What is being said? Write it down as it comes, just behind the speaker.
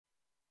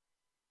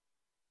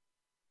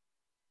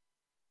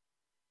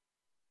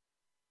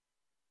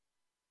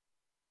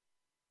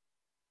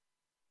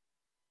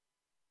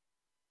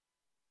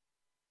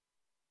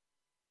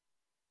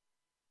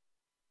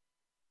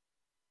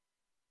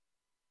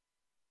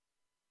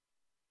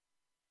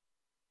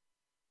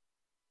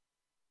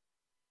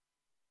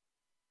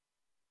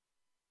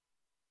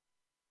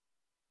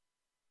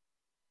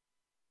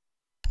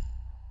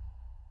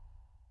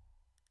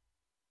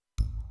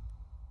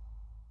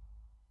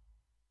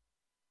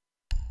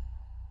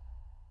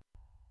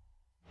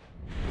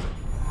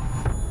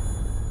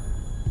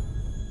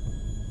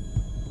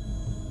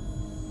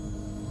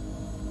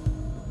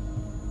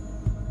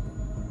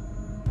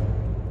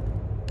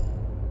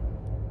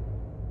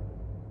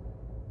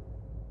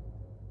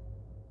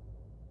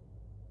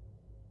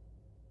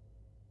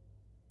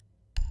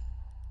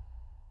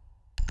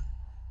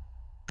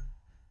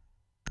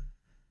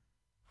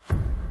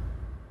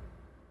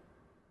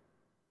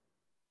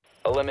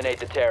Eliminate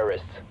the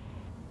terrorists.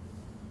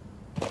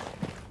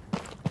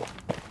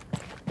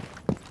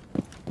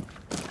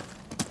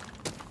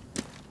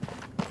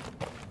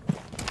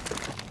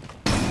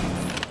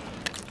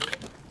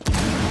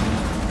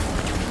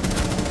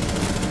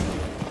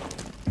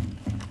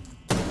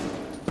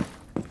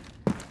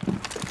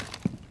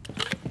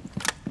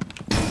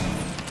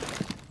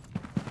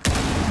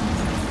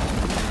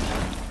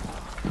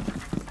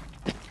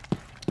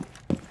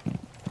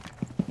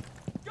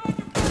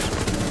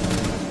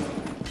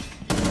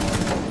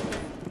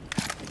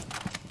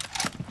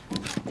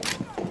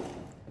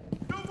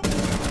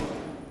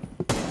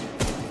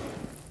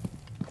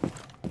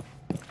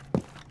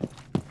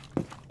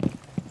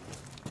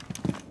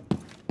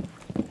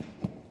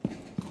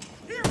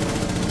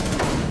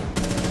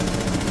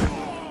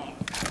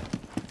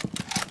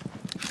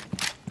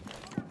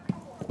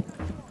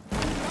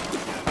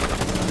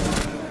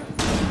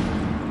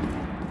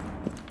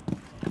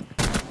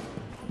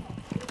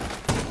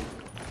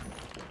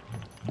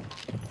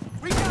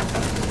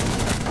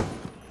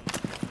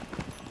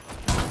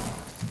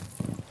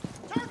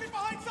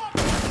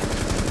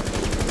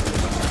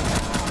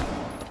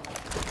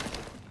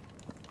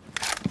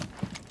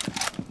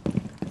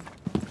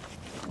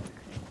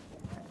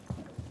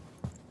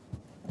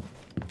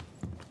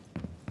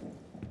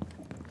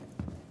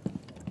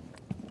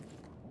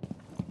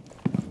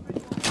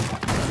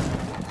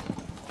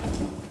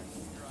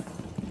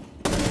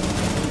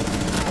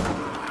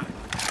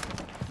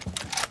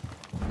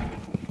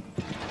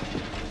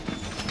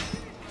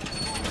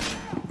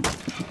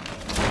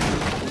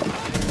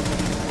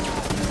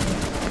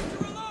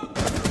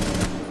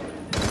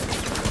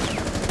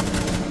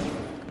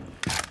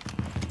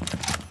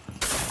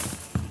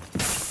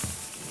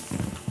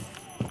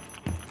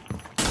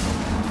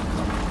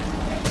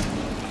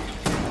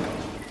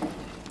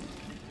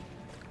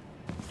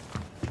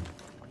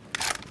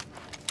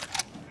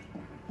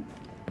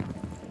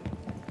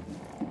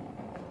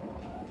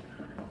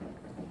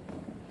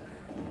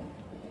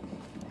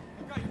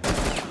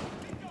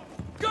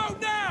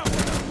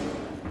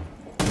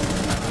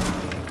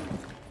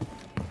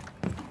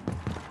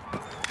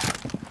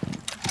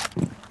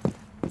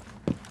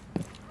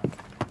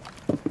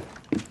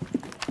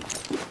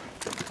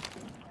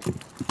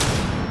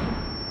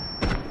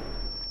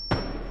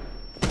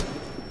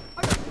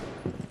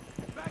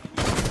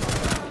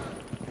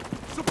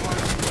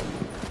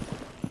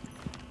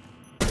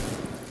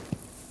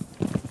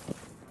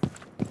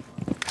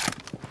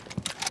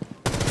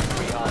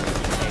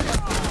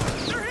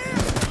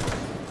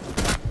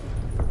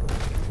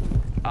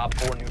 Op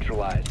 4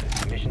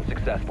 neutralized. Mission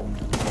successful.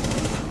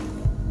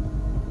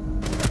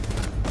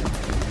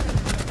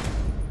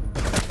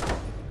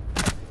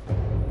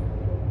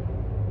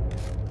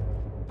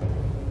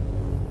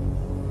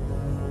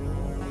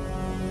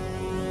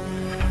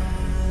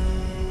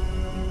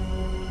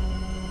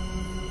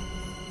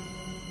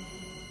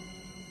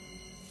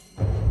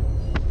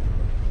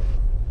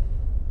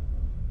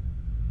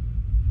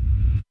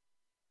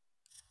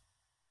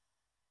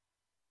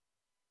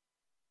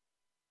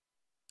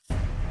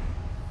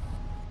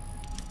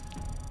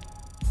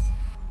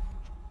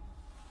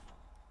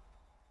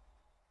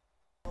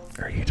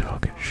 Are you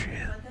talking shit?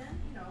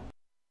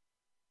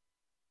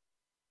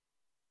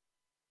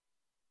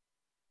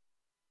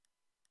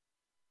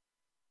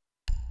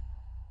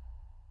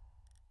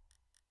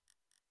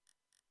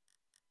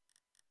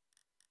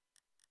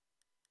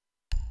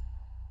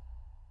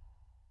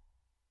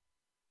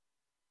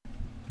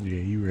 Yeah,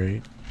 you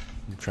right.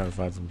 I'm trying to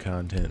find some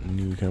content in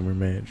newcomer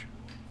match.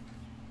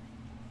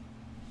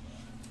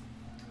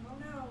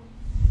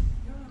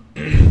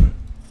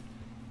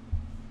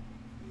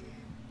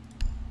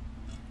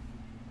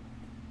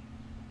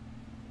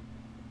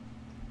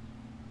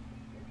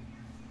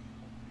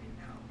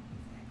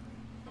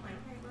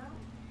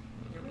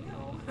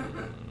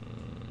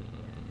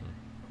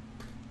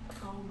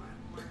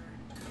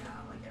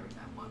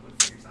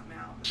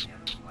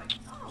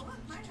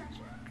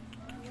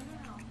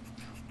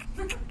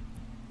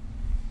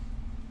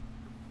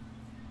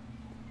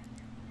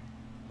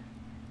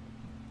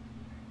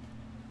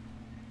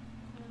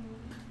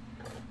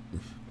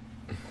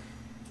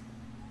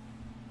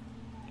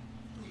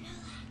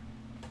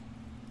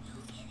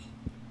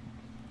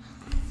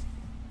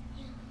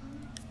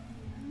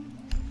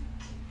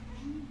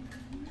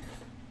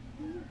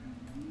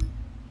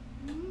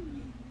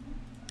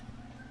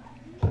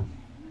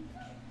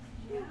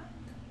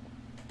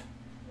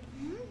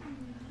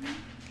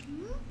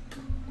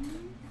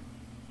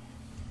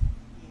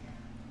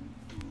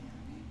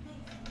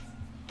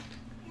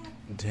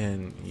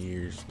 Ten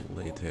years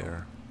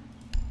later.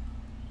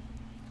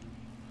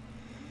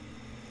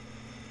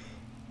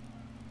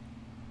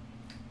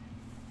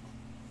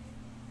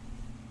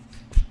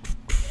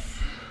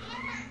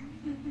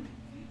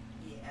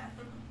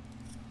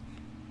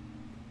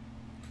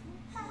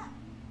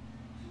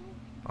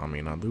 I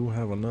mean, I do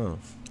have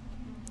enough.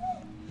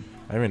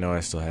 I didn't even know I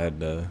still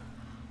had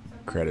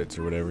credits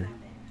or whatever.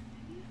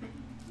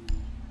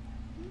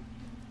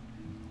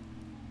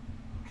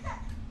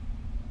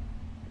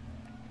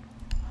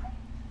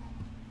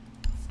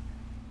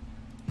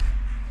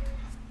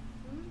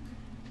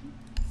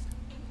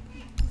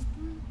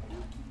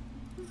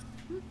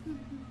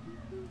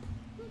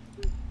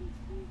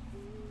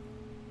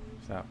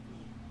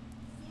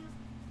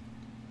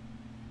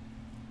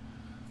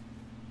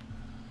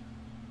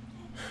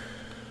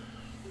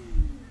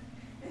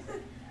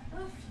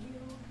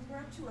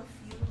 to a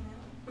few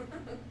now.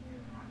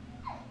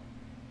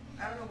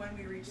 I don't know when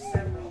we reached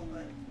several,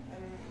 but I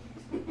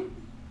don't know.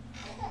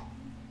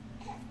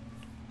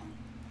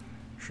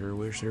 Sure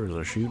wish there was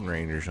a shooting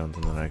range or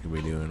something that I could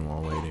be doing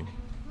while waiting.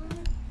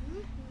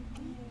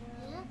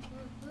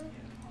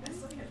 I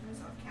still catch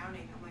myself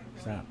counting. I'm like,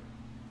 really? Stop.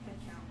 Head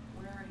count.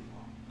 Where are you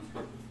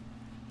all?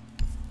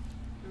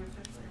 We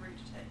officially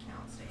reached head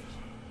count stage.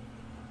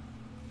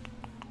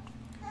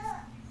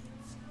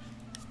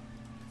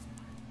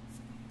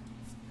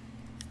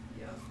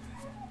 Yep.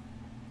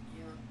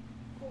 Yeah.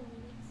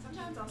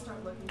 Sometimes I'll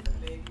start looking for the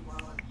baby while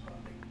I'm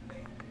holding the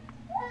baby.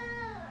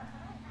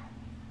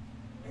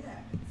 It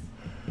happens.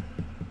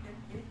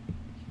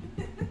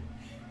 It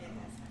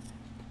has happened.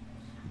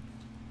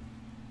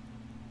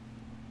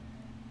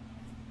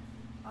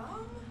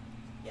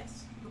 Yes,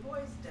 the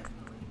boys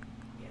definitely.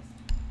 Yes,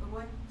 but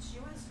when she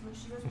was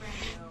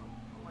brand new,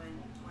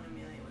 when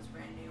Amelia was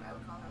brand new, I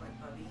would call her like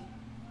Bubby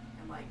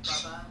and like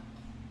Bubba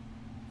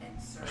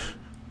and Sir.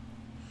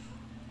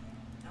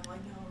 I'm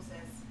like, no, sis,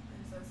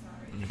 I'm so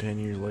sorry. And 10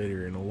 years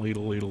later, in a lee. You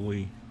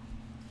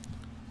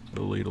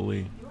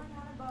are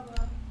not a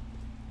Bubba.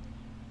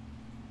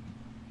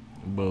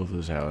 Both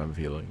is how I'm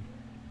feeling.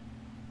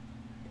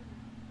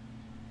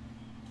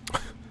 Oh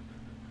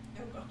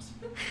gosh.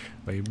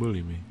 Why you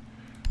bully me?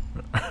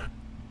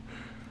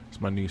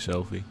 It's my new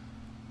selfie.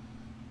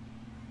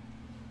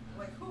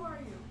 Like, who are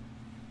you?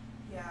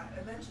 Yeah,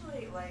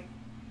 eventually, like,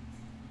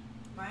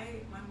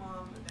 my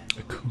mom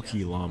eventually A kooky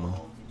just llama.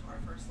 evolved into our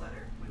first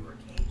letter. We were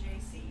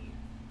KJC.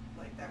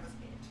 Like, that was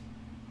it.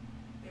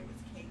 It was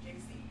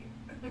KJC.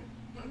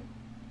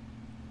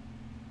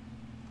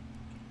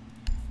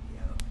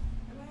 Yep.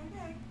 I'm like,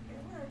 okay, it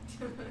worked.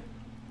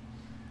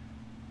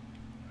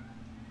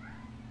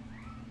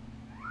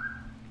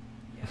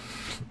 Yeah.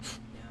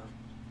 Yeah.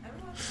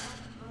 Everyone's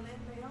well,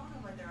 they all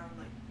have like their own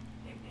like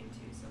nickname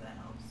too, so that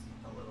helps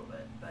a little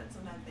bit. But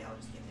sometimes they all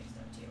just get mixed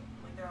up too.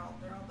 I'm like they're all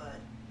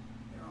Bud,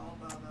 they're all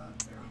Bubba,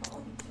 they're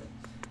all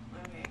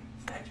okay.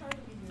 I tried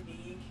to be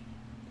unique.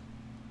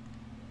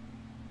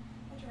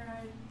 I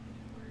tried. It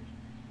didn't work.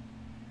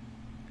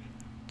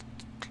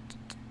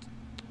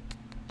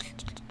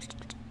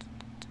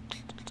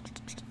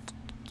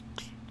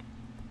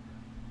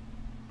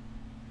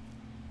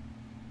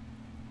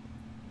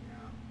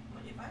 Yeah.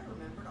 Like if I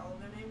remembered all of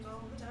their names all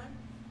of the time,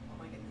 oh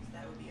my goodness,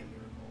 that would be a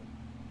miracle.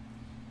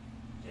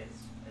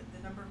 Just the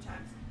number of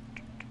times.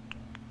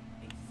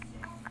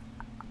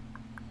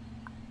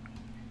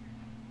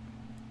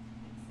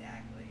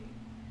 Exactly.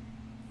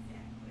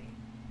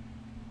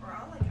 Or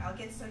I'll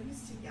get so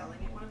used to yelling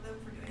at one of them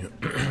for doing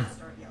something, and I'll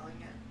start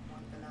yelling at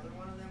another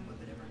one of them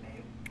with a different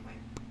name. I'm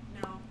like,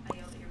 no, I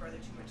yelled at your brother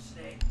too much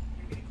today.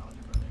 You're getting called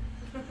your brother.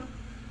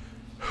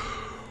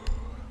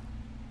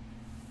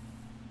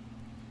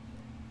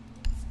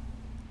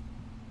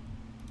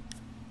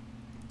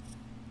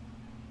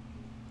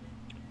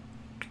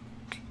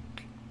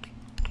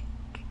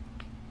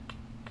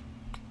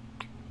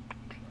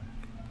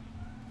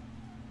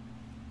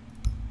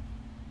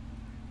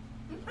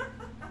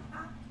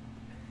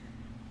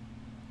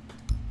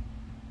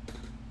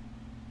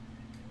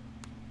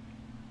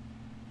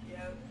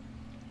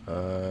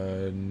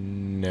 Yep.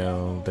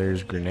 No,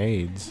 there's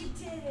grenades. You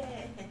did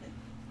it.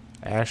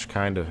 Ash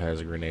kind of has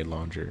a grenade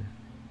launcher.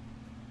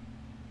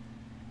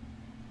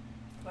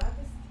 Well,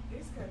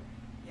 this good.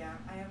 Yeah,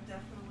 I have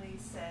definitely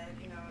said,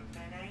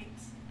 night-night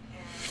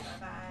and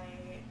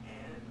bye-bye,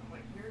 and I'm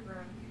like, you're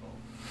grown people.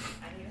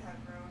 I need to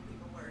have grown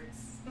people words.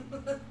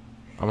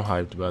 I'm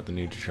hyped about the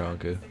new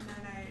Tachanka. Say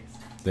night-night.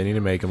 They need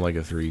to make him like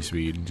a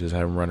 3-speed. Just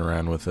have him run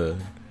around with a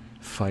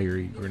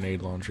fiery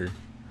grenade launcher.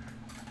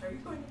 Are you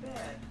going to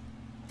bed?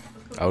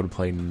 I would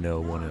play no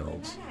one go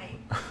else. night-night.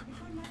 You're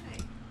going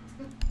night-night.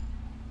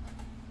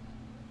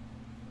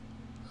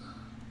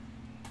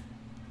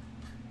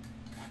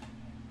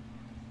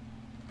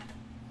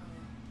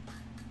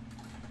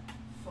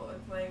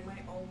 It's like my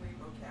only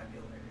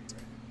vocabulary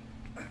right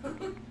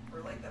now. For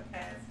like the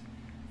past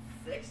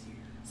 6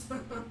 years.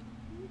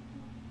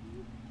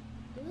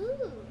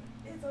 Ooh.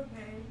 It's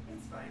okay.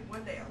 It's fine.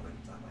 One day I'll learn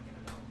to talk like an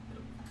adult.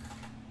 It'll be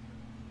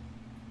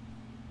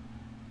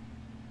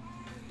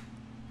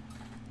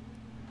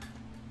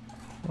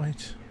fine.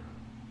 What?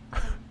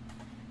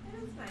 It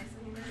is nice.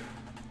 I mean,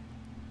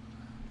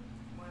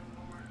 one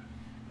more.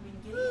 I mean,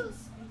 Gideon's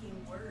speaking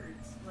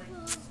words. Like,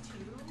 he's 2,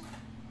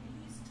 and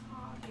he's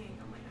talking.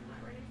 I'm like, I'm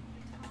not ready for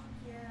you to talk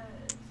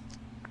yet.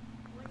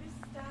 I'm like, just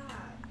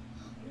stop.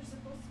 You're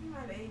supposed to be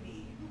my baby.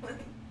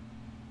 Like,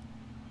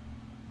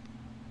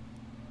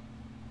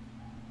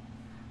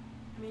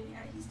 I mean,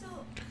 yeah, he's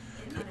still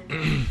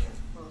unintelligent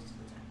most of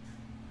the time.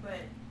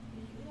 But,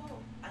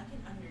 I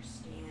can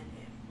understand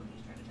him when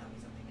he's trying to tell me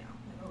something now.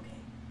 Like, okay.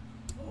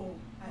 Oh,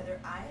 either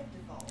I have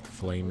devolved.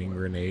 Flaming or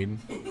grenade?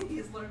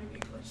 he's learning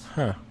English.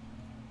 Huh.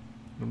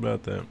 What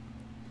about that?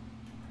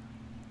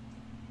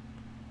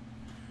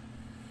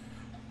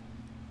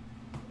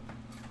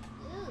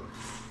 Ooh.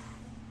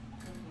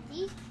 Mhm.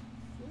 These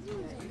Yeah,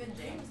 ones are even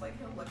James, like,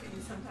 he'll look at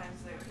me sometimes and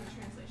say, okay,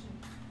 translation.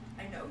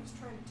 I know he's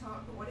trying to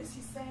talk, but what is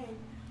he saying?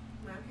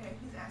 I'm like, okay,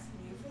 he's asking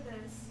you for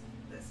this.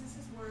 This is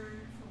his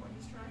word for what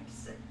he's trying to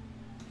say.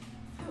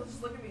 He'll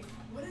just look at me.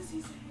 What is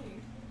he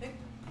saying?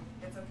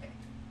 It's okay.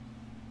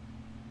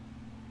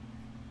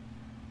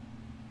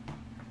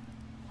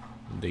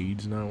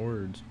 Deeds, not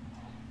words.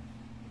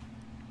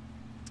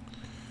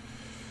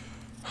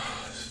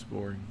 This is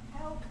boring.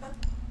 Help.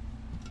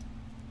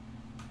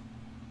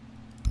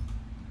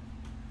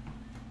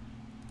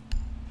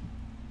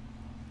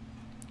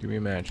 Give me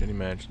a match, any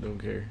match, don't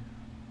care.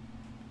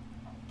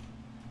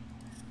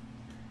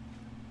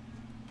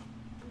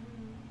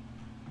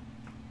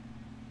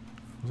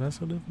 Was that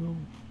so difficult?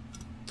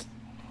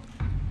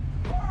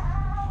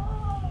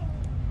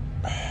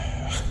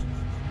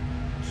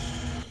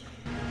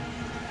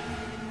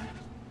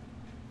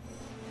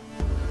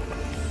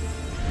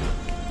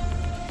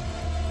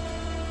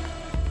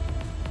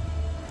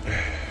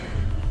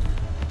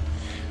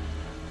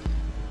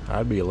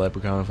 I'd be a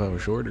leprechaun if I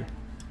was shorter.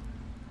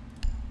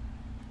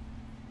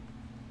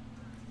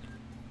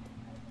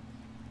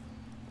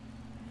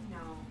 No.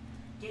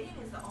 Gideon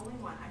is the only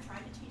one. I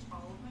tried to teach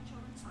all of my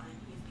children sign.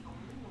 He's the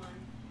only one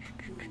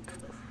who would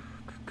listen.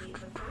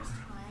 The first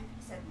time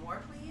he said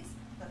more please.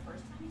 The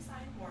first time he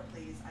signed more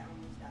please, I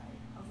almost died.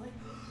 I was like,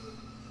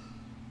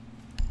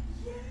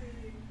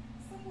 yay!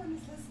 Someone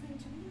is listening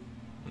to me.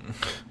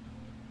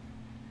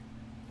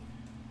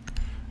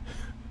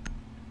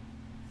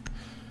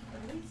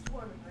 At least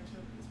one of my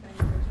children is paying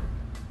attention.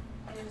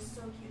 And it was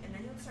so cute. And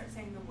then he would start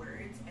saying the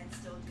words and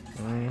still do the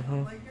sign.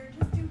 I'm like, you're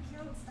just too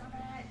cute. Stop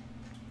it.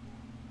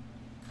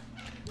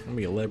 I'm gonna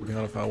be a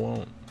leprechaun if I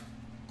want.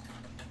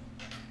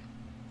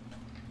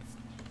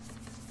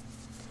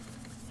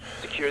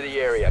 Secure the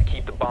area.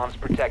 Keep the bombs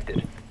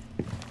protected.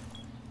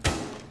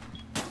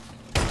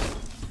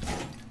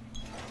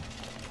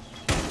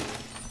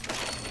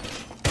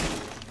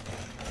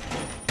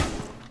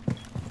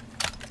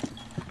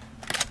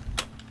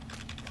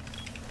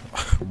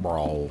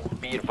 Bro.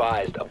 Be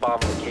advised, a bomb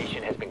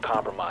location has been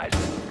compromised.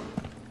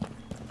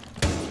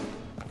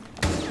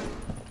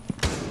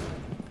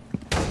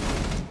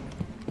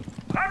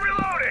 I'm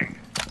reloading!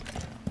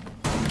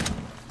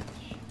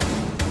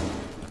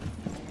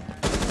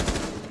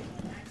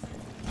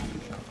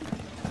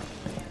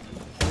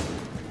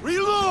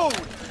 Reload!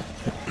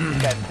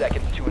 10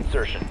 seconds to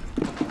insertion.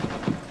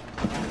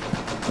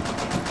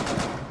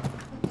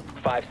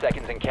 5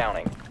 seconds and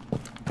counting.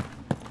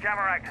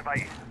 Camera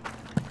activate.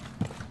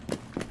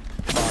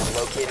 Bomb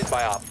located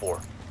by Op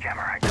 4.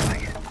 Camera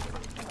activate.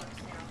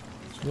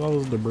 What's all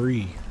this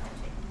debris?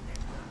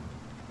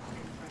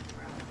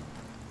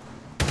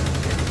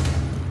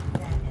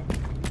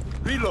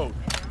 Reload.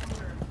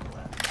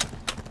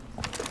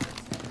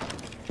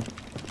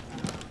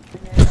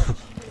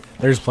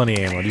 There's plenty of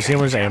ammo. Do you see how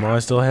much ammo I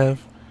still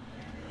have?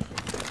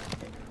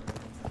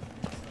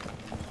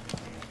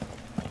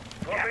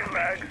 Swapping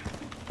mags.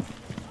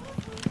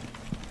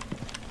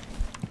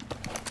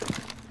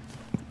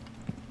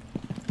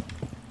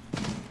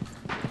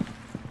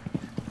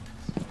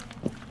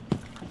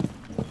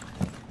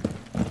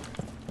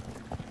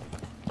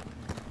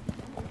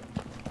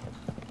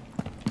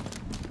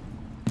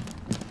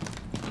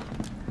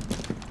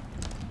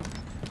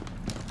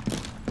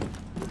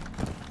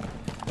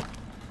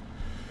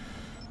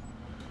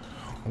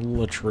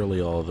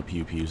 Literally all of the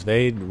pew-pews.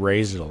 They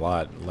raised it a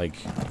lot. Like,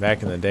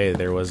 back in the day,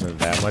 there wasn't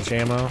that much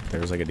ammo. There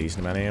was, like, a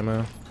decent amount of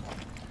ammo.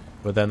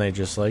 But then they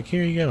just, like,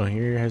 here you go.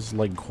 Here has,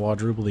 like,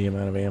 quadruple the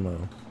amount of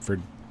ammo. For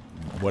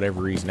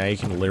whatever reason. Now you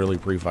can literally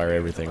pre-fire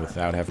everything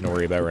without having to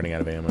worry about running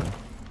out of ammo.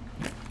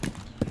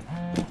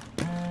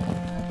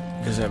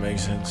 Does that make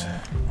sense?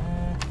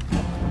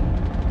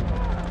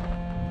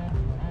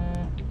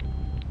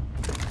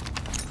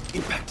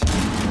 Impact.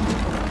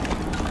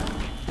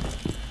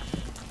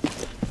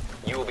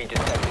 You will be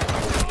detected.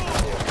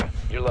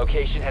 Your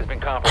location has been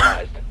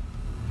compromised.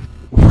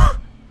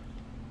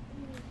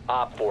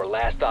 Op 4,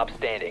 last stop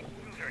standing.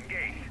 User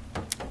engaged.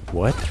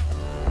 What?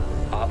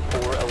 Op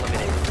 4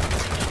 eliminated.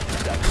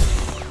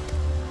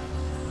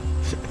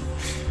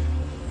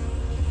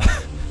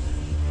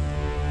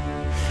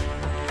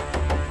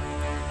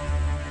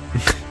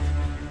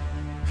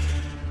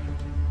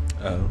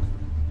 Oh.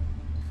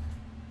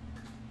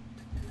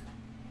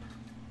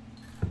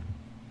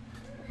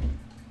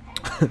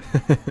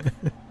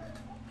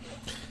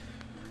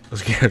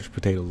 Those couch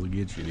potatoes will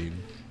get you, dude.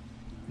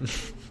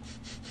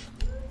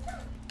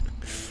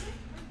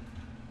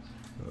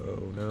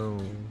 Oh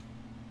no.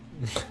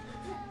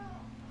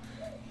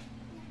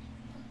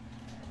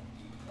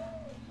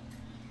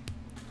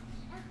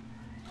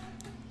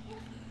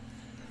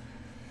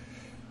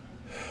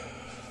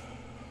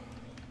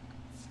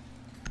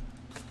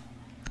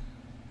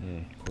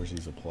 Of course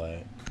he's a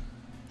plat.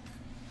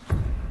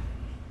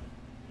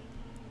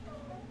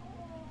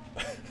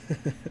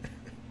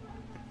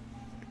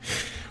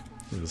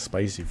 It's a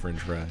spicy French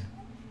fry.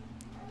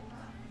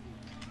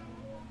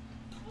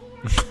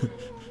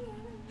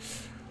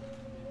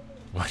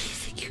 Why do you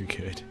think you're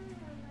good?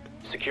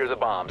 Secure the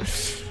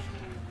bombs.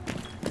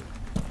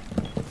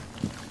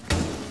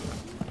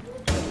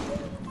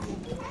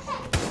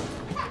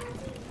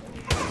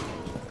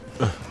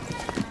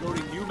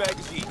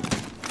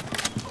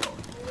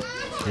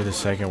 You're the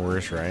second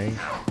worst rank.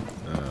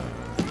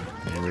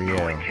 There we go.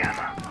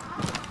 Jammer.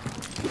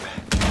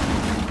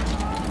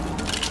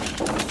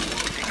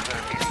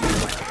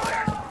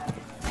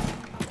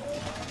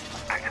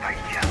 Activate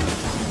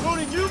jammer.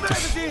 Loading new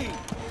magazine!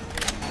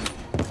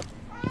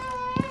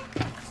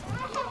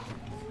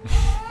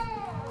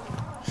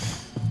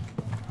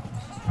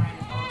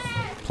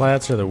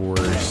 Plats are the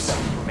worst.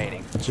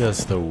 Remaining.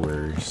 Just the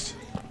worst.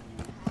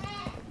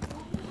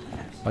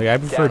 Like, I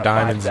prefer Down to 5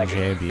 diamonds and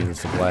seconds.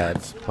 champions to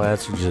plats.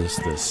 Plats are just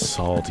the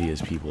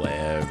saltiest people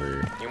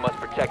ever. You must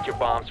protect your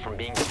bombs from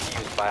being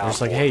defused by They're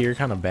just like, Op 4. hey, you're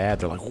kind of bad.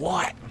 They're like,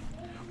 what?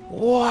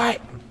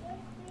 What?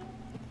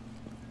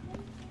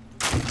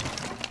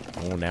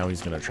 Oh, now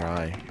he's gonna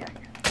try.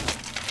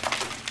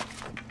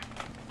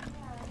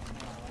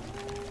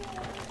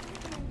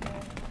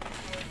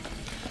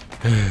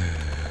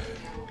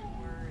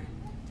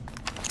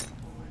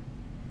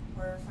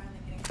 We're finally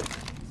getting some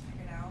things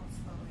figured out,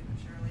 slowly but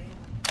surely.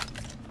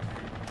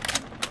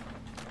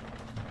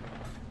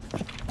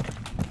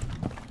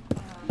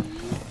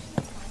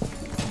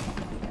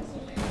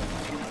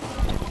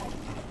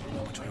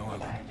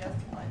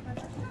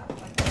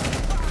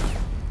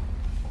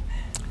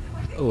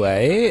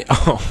 Wait.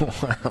 Oh,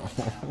 wow.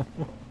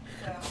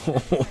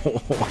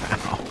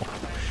 Wow.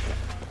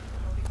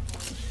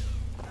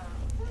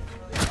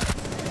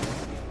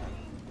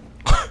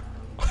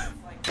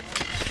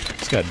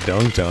 Just got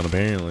dunked on,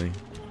 apparently.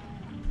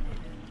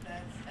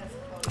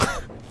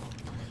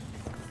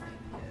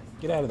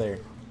 Get out of there.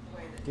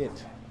 Get.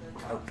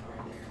 I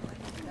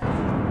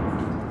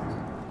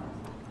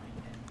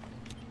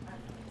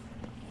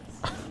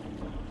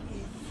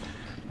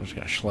just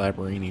got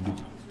schlapperini.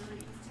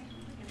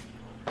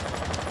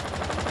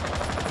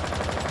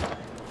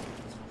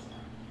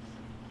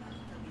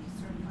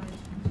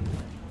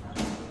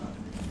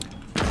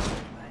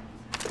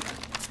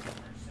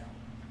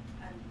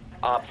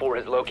 Op 4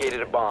 has located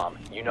a bomb.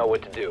 You know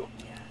what to do.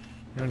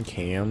 You're on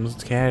cams.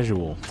 It's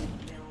casual.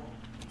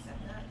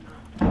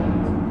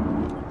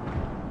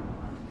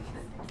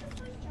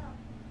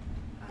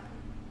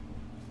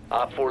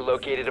 Op 4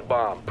 located a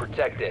bomb.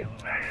 Protect it.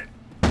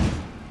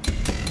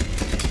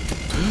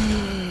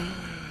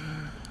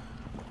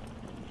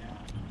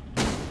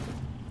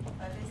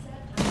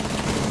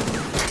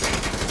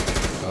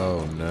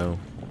 Oh no.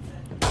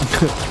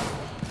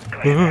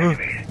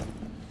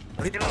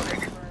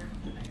 Reloading.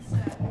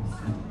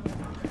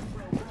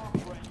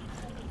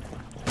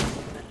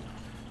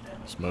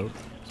 Smoke.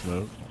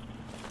 Smoke.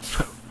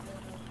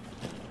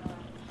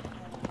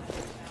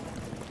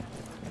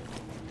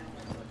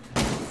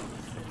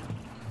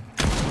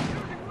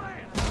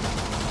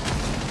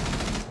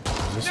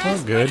 Does this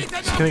smell good?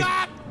 Just kidding.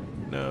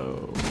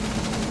 No.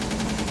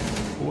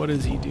 What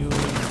is he doing?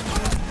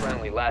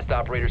 Friendly, last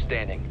operator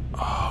standing.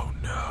 Oh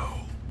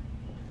no.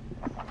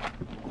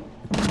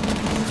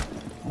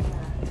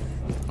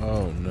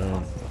 Oh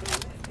no.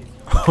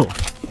 Oh.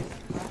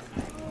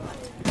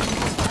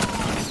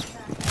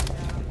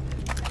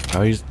 Oh,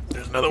 there's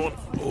another one.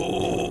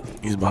 Oh,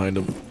 he's behind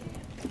him.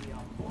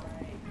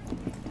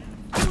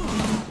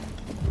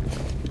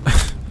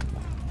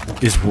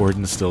 Is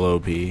Warden still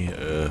OP?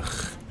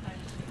 Ugh.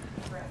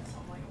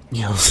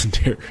 Yells and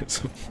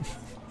terrorism.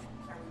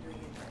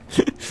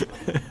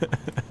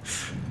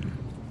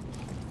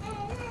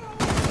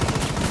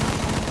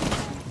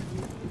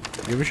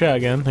 Give a shot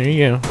again. There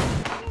you go.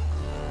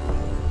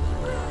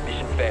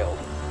 Mission failed.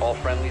 All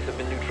friendlies have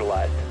been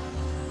neutralized.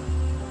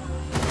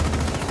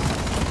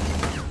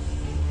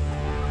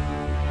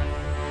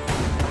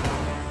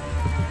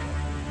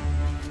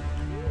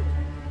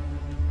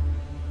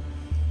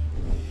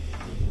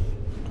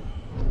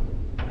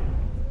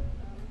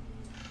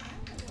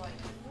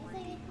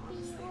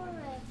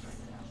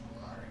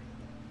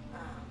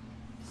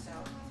 So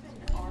he's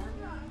been armed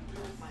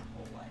my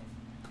whole life.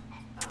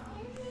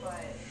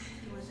 But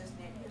he was just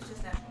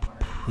National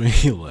Guard.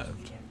 We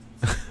left.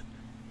 But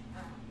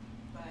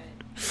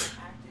he was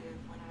active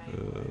when I was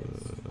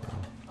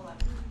 11 or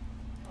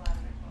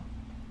 12.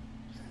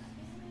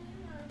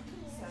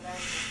 So that was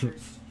my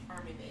first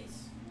army base.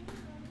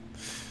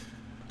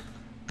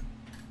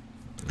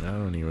 I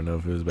don't even know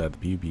if it was about the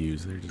pew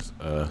pews. They're just,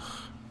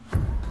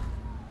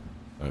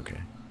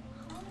 okay.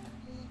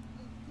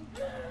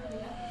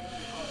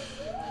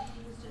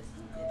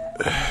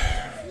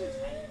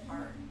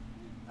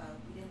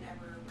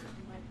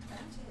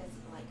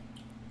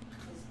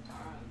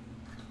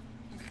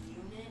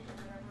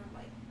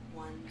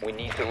 We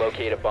need to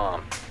locate a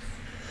bomb.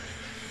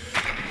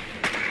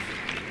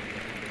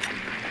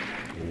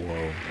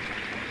 Whoa.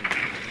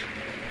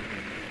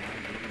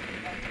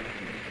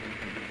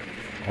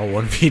 All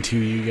 1v2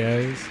 you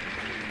guys?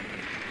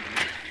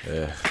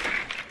 Ugh.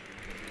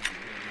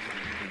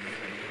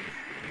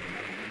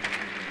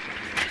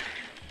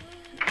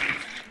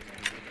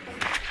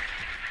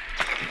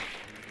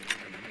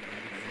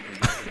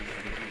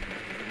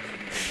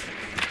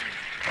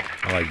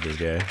 I like this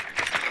guy.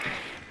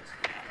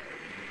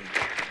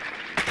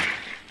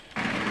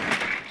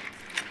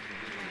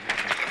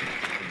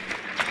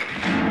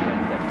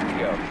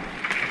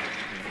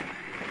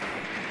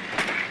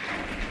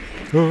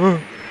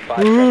 5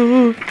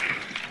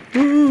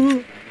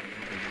 seconds.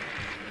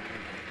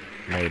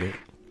 Made it.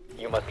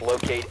 You must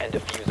locate and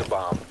defuse a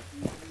bomb.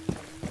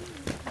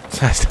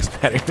 Size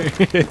doesn't matter.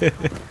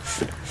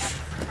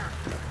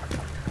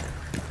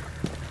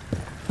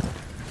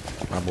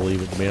 I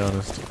believe it, to be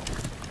honest.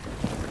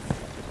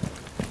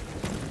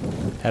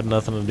 Had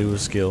nothing to do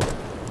with skill.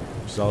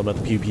 It's all about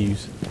the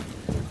pew-pews.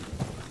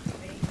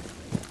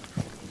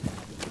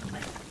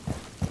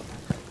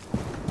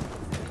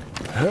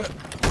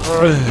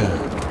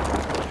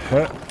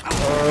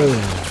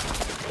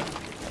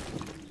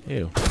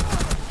 Ew.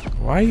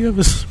 Why do you have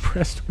a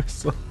suppressed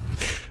missile?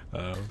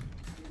 I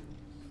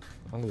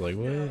was like,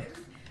 what?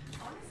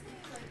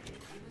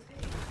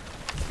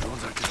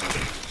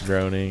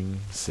 Droning,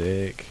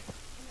 sick.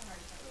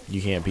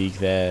 You can't peek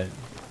that.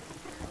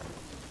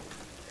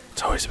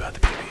 It's always about the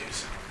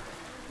pew-pews.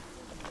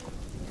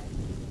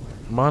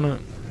 Mana,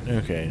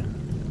 okay.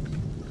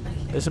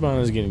 This Mana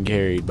is getting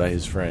carried by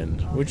his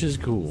friend, which is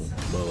cool,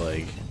 but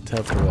like,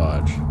 tough to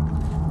watch.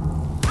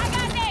 I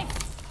got this!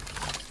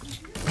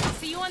 I'll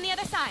see you on the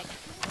other side.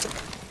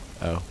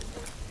 Oh.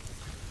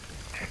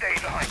 Stay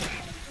behind me.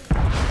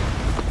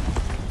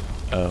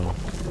 Oh.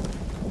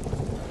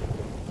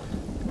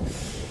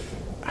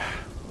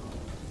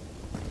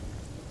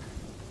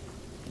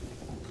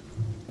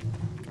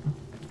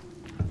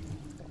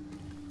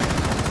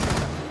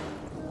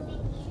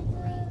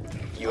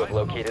 You have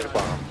located a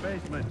bomb.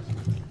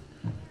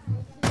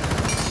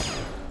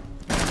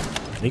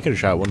 He could have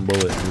shot one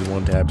bullet and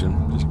one tapped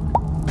him. Just...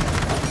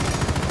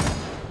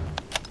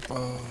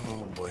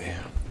 Oh boy.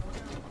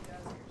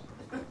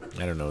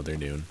 I don't know what they're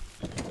doing.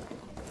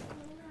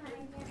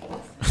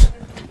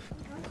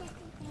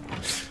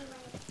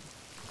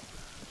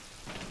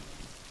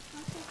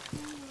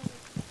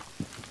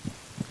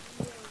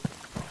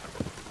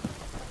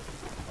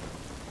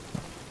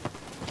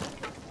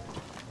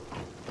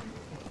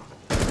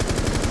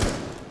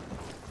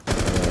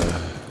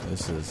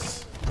 This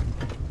is...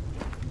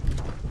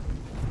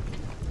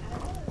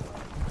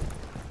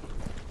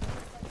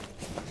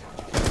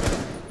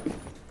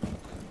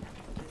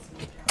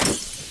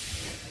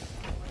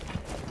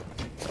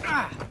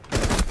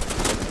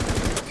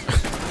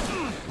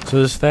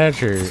 So this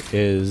Thatcher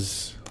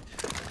is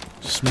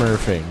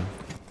smurfing,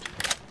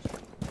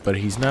 but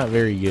he's not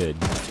very good.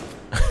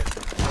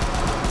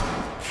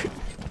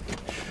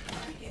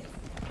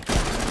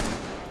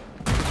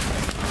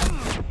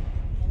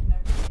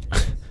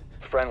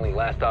 Friendly,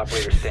 last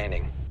operator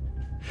standing.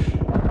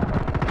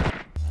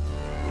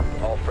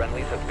 All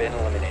friendlies have been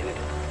eliminated.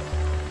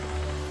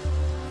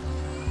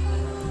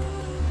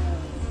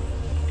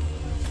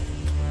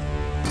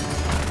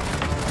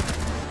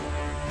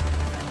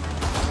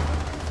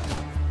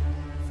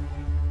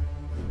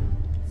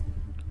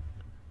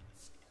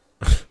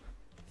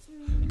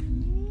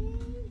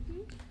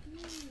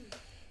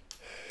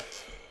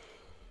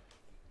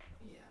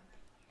 Yeah.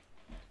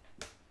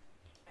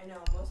 I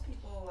know, most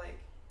people, like,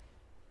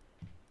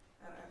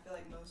 I feel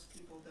like most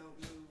people don't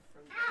move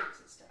from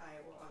Texas to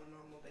Iowa on a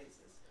normal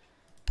basis.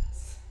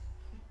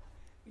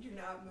 We do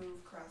not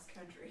move cross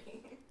country.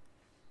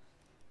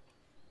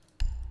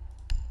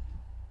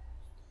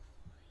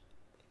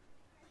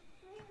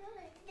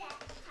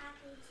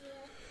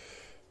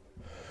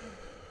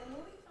 And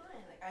we'll be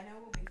fine. Like, I know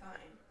we'll be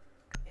fine.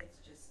 It's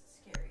just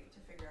scary to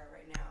figure out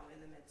right now in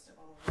the midst of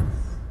all of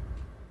this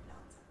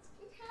nonsense.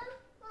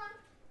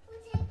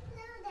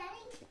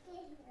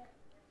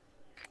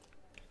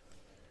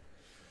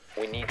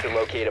 We need to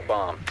locate a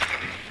bomb.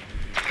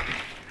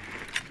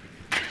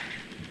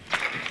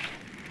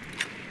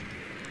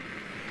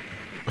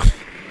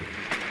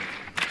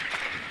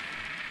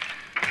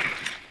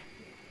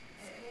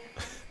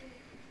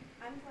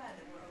 I'm glad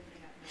that we're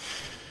opening up now.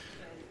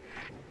 Because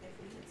if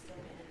we had still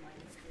been in like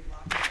this big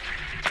lockdown,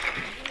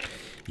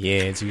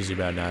 Yeah, it's usually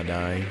about not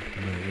dying.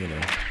 You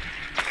know.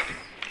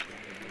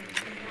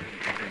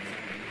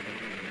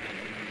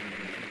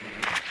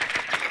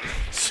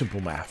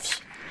 Simple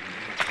maths.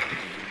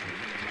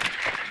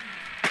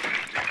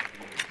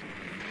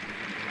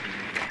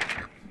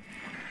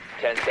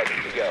 Ten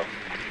seconds to go.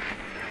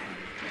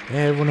 Yeah,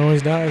 everyone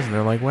always dies, and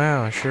they're like,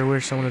 wow, I sure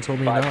wish someone had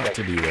told me 5 not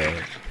to do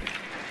that.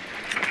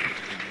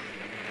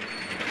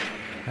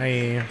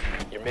 Hey.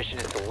 Your mission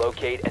is to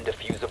locate and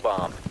defuse a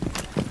bomb.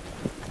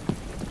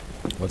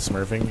 What's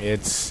smurfing?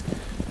 It's...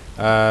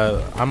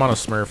 I'm on a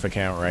Smurf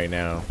account right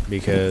now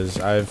because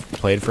I've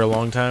played for a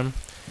long time,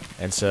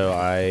 and so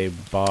I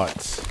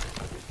bought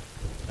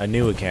a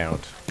new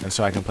account, and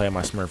so I can play on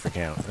my Smurf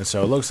account. And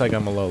so it looks like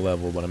I'm a low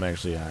level, but I'm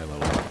actually a high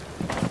level.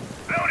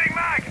 Loading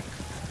mag.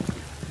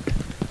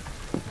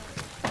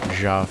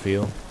 Ja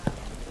feel.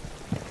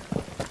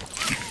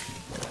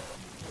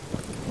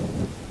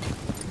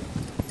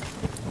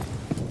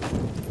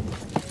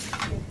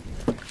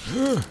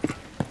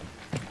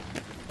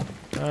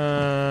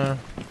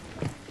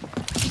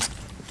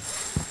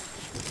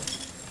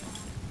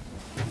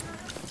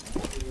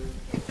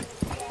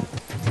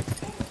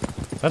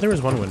 I thought there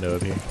was one window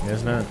up here.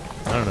 There's not.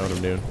 I don't know what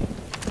I'm doing.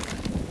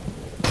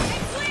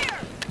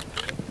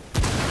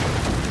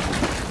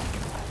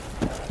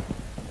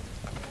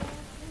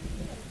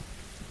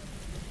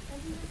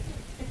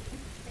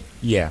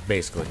 Yeah,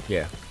 basically,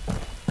 yeah.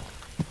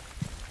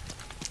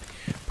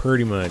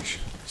 Pretty much.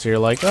 So you're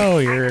like, oh,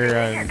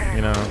 you're,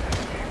 you know,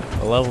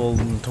 a level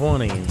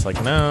 20. It's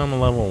like, no, I'm a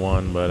level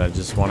 1, but I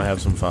just want to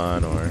have some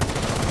fun. Or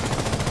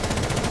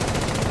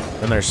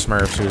then there's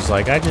Smurfs who's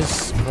like, I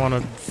just want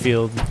to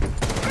feel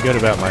good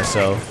about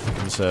myself,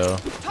 and so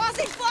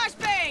Tossing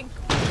flashbang!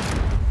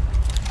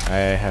 I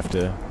have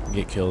to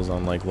get kills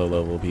on like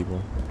low-level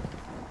people.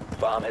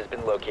 Bomb has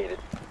been located.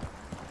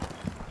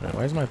 Wait,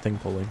 why is my thing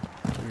pulling?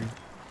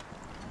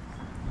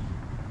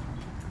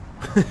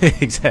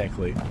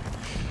 Exactly.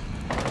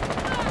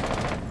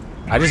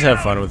 I just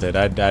have fun with it.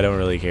 I don't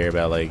really care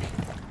about like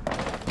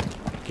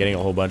getting a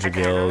whole bunch of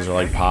kills or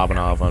like popping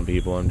off on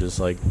people. I'm just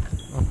like,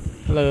 oh,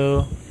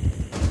 hello.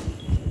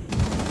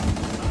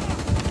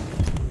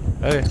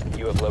 Okay.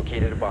 You have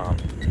located a bomb.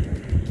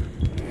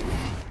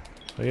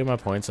 I get my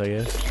points, I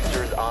guess.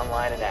 User is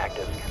online and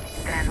active.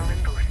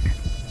 Adrenaline boost.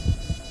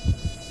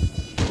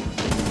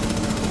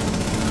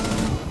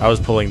 I was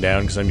pulling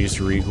down because I'm used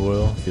to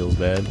recoil. Feels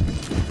bad.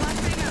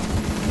 Flashbang out.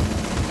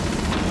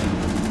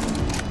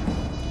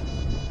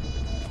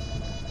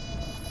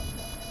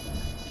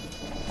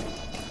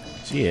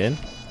 Is he in? On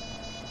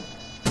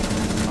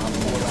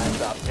 4 last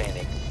stop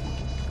standing.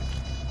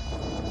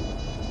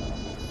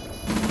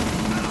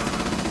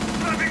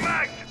 Slapping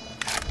mags!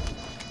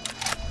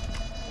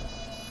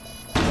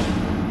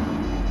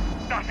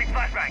 Starting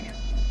flashbang!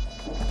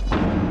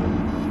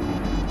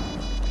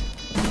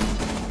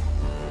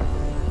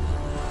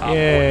 Op 4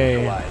 Yay.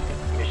 neutralized.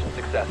 Mission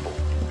successful.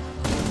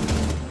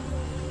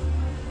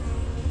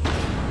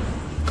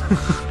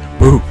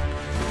 Boo.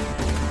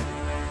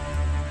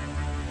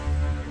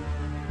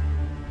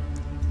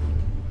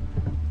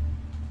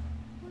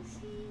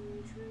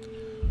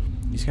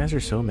 These guys are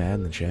so mad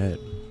in the chat.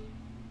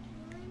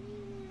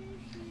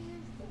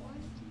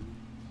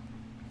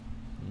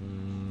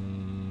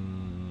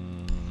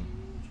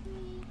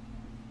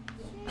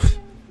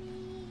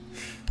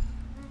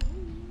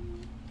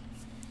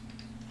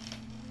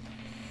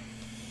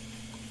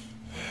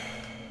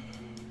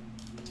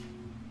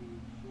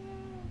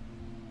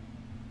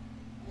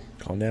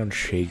 Calm down,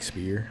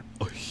 Shakespeare.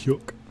 Oh,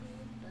 yuck.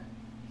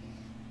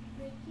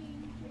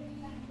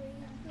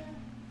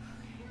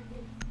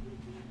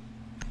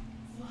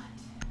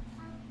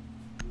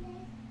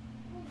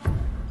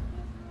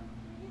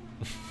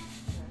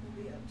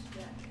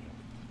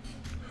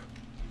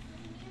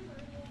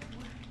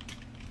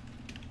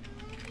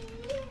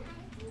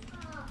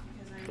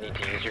 Need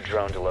to use your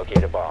drone to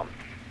locate a bomb.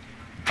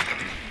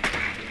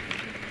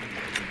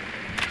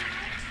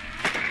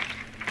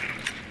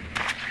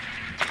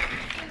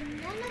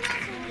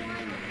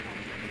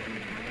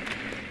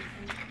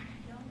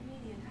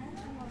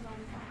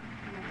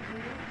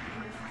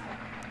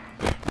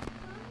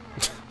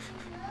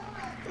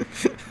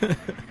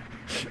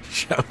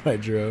 Shot my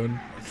drone.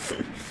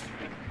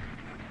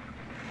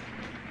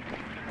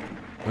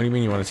 What do you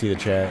mean you want to see the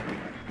chat?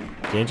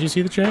 Can't you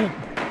see the chat?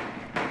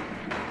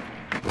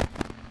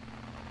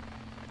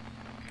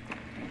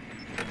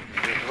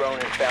 Your drone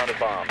has found a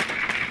bomb.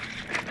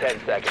 10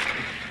 seconds.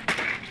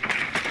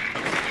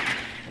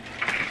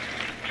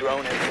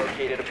 Drone has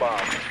located a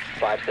bomb.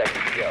 5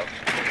 seconds to go.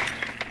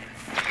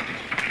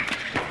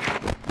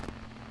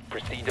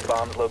 Proceed to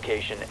bomb's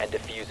location and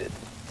defuse it.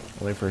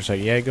 Wait for a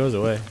second. Yeah, it goes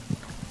away.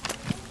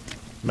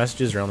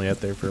 Messages are only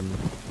out there for a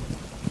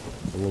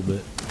little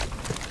bit.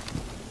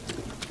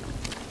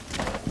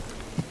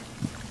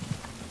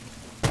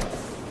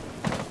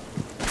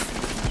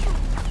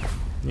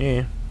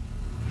 Yeah.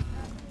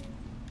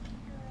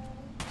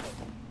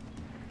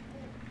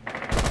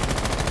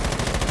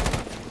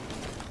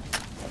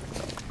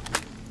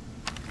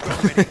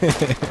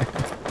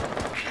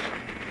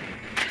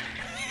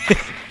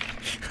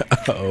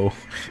 Uh-oh.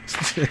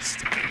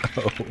 Just,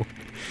 oh.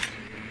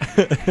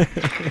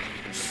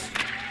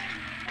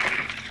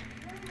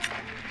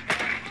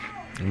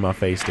 My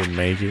face didn't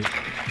make it.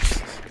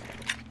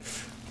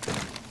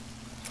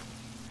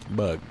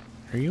 Bug,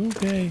 are you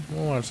okay?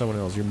 We'll watch someone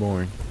else. You're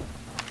boring.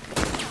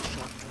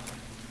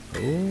 Oh.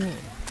 You're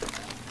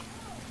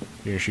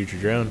gonna shoot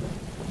your drone.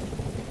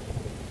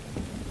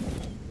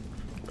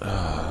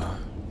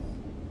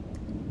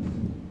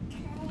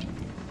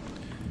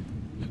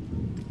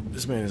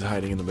 This man is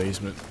hiding in the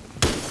basement.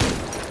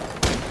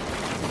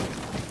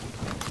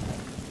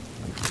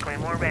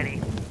 Claymore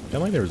ready.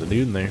 Felt like there was a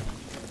dude in there.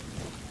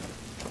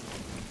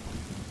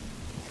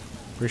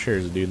 Pretty sure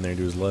there's a dude in there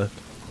to his left.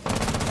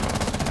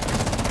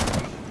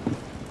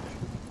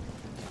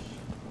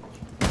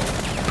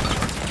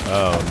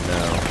 Oh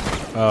no.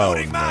 Oh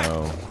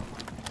no.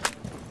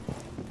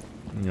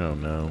 Oh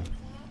no.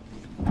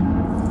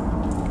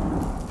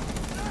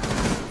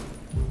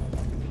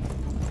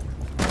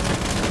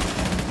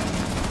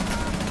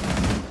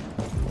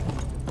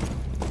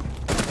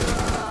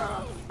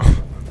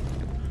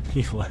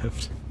 He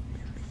left.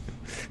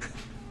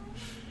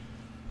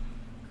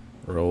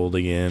 Rolled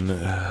again.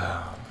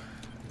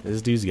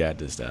 This dude's got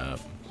to stop.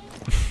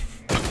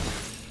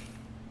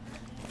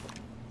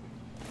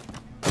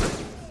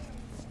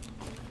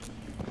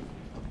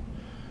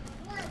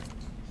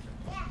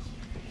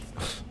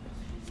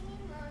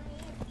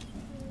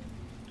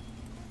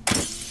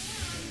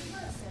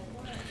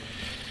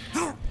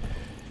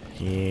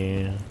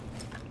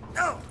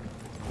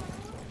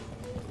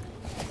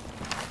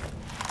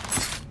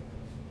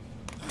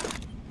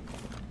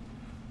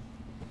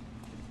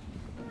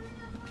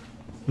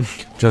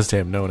 Just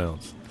him, no one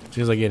else. As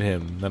soon as I get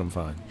him, then I'm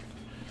fine.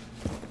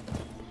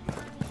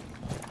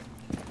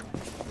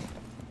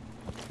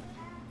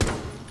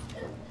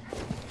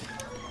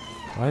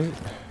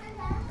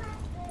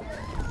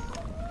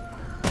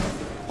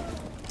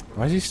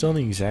 Why is he still in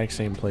the exact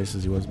same place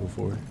as he was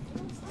before?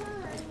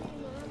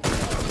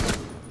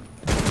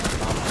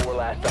 Four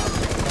last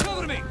operator.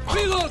 Cover me!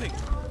 Reloading!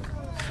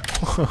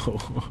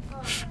 Whoa.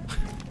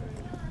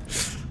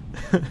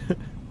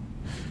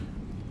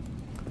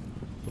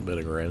 A bit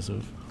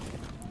aggressive.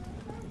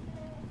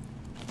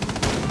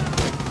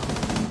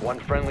 One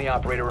friendly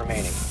operator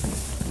remaining.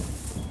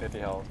 50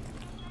 health.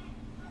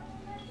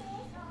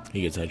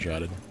 He gets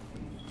headshotted.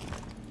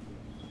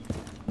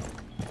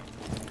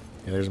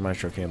 Yeah, there's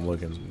Maestro Cam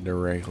looking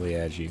directly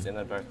at you. He's in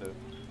that back though.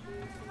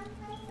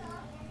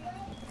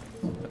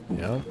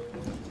 Yeah.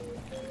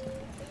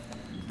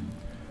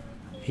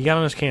 He got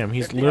on his cam.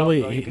 He's 50 literally.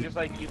 health, though. You can just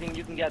like you can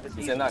get the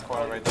He's in that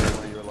corner right there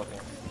where you were looking.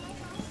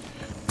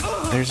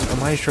 There's a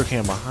Maestro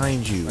Cam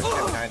behind you.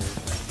 Right behind you.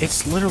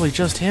 It's literally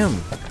just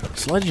him.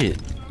 Sledge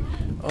it.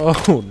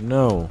 Oh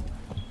no.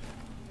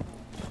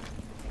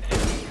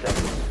 15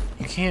 seconds.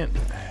 You can't.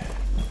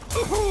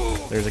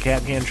 There's a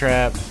cap can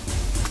trap. 10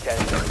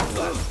 seconds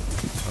left.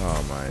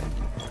 Oh my.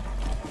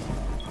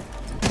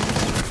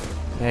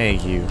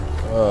 Thank you.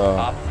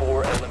 Top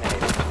 4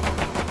 eliminated.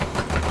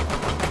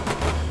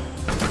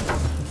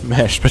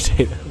 Mashed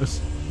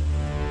potatoes.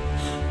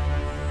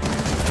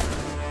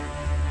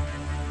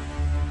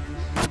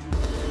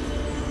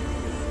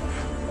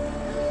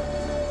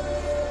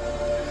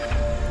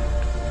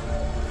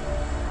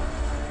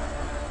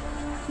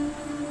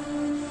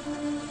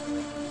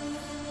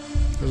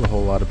 There's a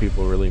whole lot of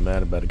people really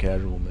mad about a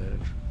casual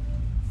match.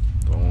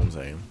 That's all I'm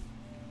saying.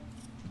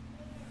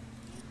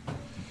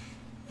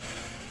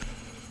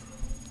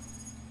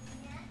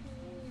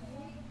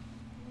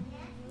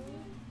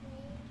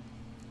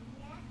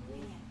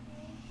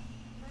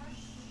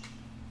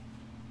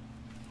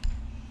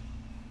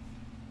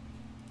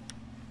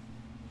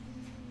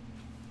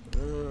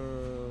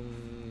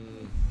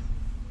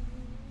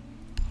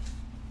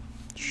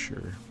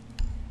 Sure.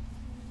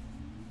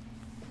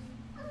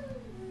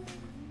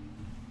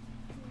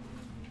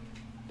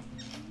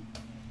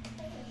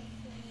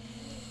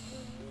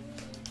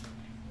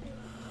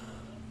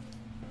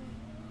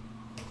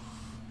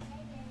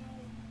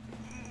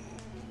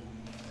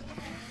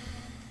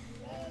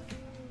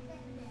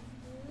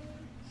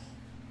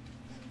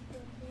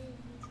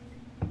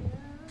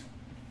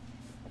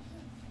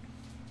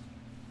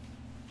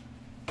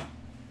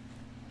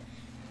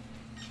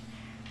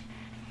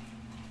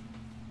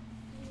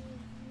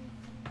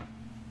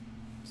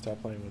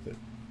 Stop playing with it.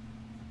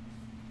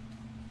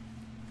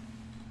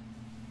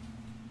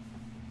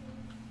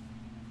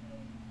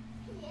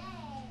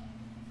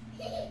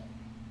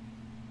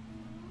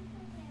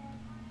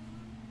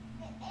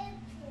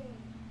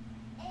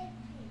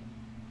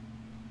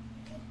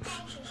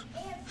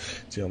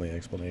 It's the only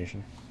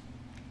explanation.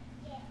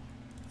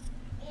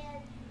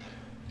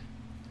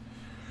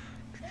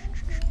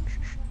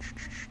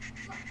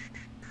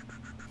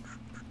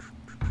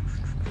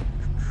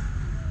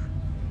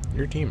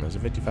 Your team has a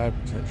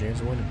 55%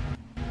 chance of winning.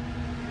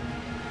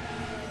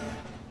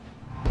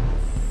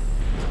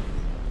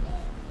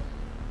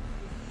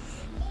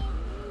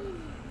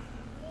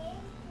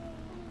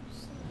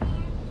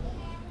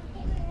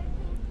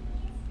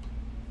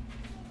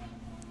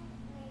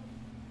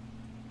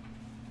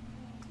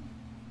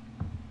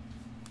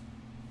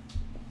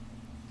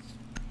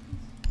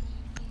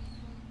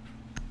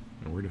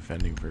 And we're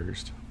defending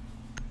first.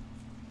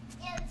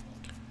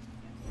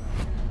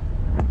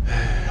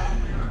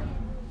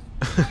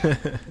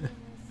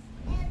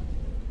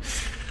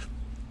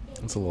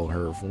 It's a little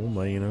hurtful,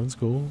 but you know, it's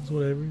cool. It's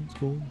whatever. It's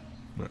cool.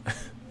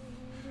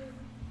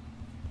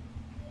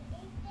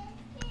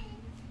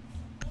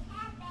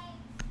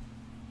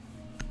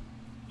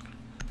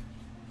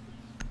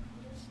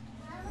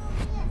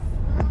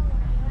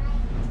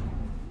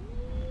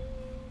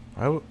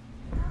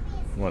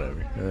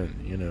 Whatever.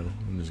 You know,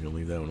 I'm just gonna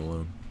leave that one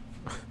alone.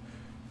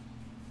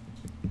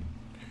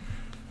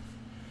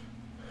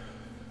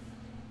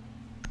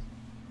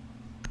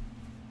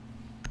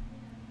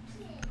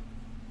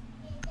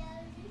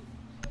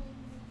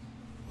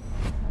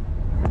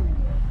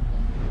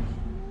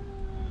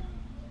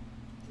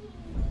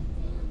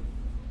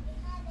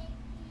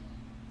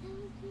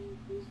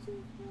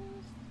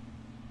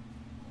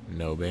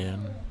 No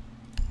ban.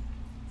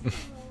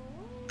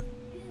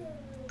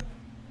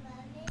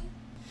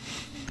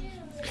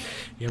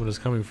 Yeah, but it's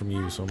coming from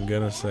you, so I'm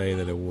gonna say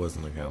that it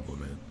wasn't a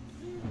compliment.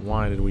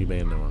 Why did we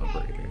ban no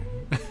operator?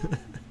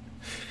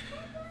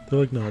 They're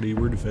like, naughty,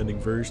 we're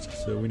defending first,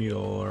 so we need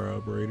all our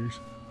operators.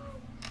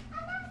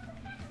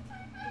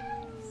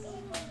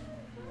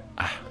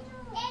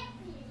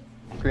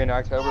 Green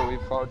October,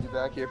 we've called you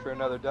back here for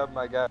another dub,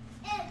 my guy.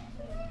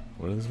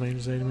 What did this man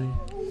just say to me?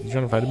 You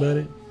trying to fight about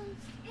it?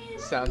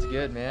 Sounds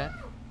good, man.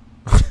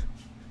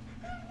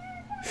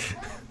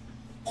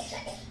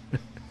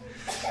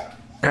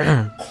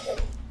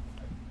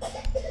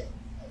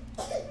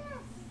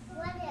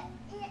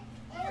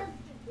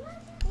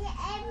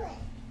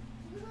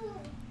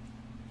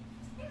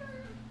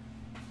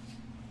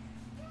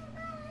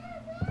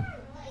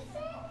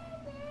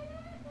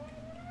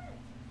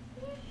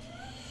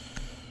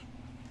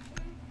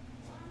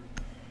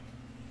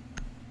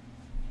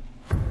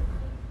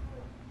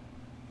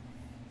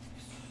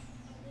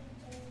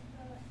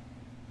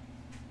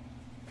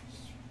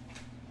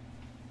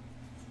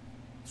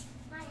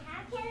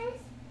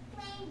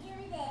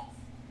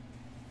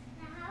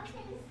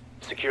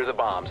 secure the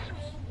bombs.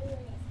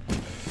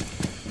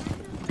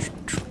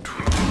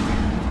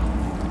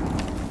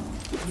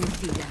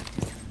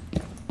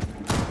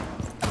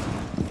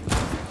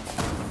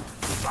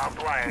 Bomb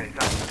flyer is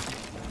up.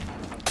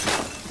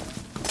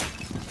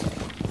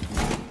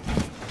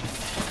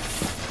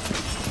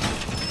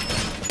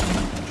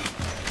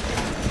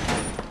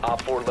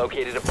 Op 4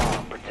 located a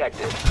bomb. Protect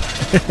it.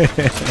 Evil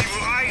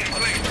eye is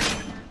clear.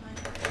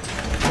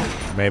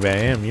 Maybe I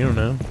am. You don't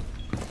know.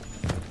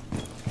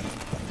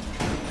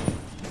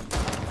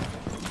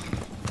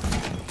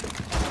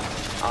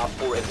 Op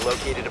 4 has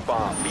located a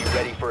bomb. Be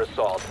ready for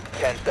assault.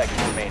 10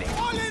 seconds remaining.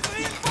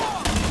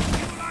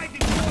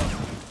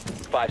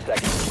 5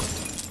 seconds.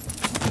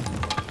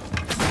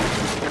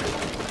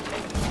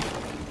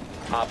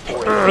 Op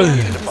 4 has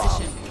located a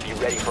bomb. Be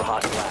ready for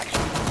hostile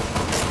action.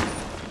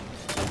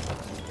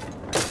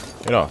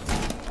 Get off.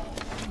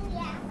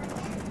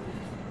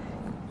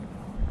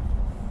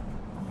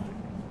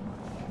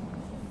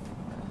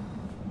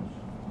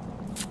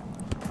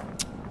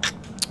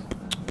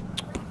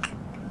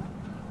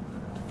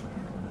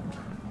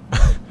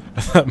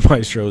 I thought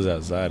Maestro was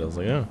outside. I was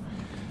like, oh,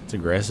 it's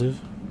aggressive.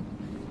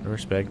 I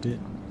respect it.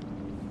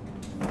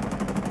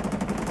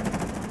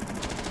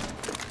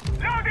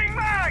 Loading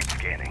mag!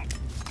 Scanning.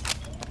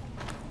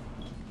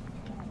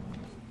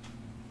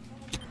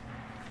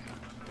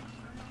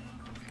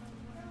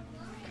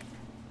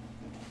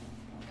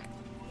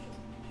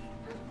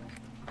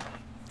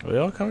 Are they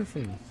all coming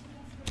from?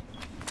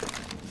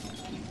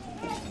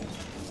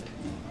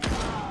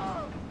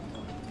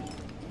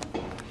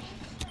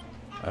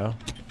 Oh.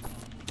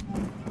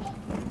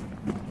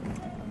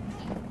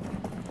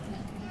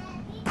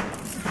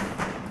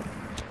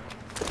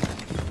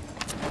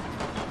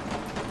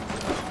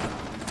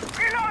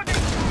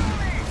 Reloading!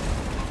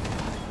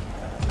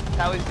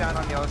 Tally's down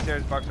on the yellow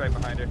stairs, Buck's right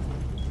behind her.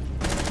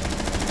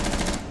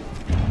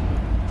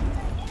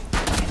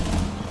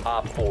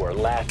 Op 4,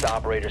 last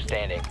operator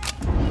standing.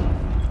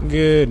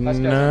 Good Let's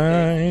go.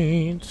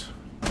 night.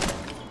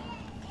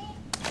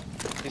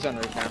 He's on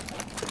roof now.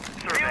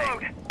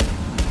 Reload!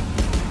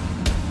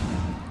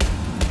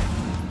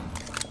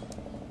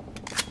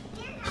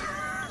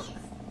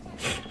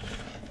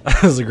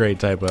 That was a great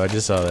typo. I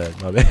just saw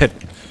that. My bad.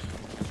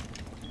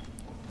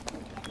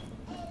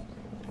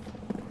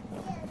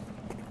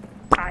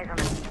 Eyes on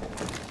it.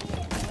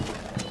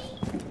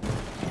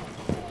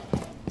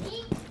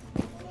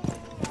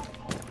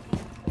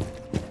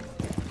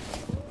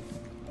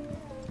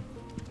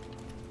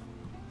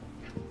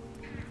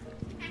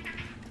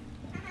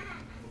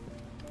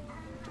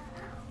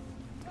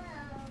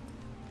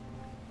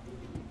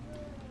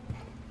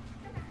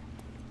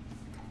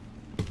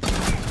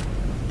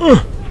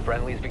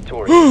 Friendly's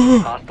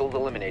victorious. Hostiles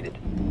eliminated.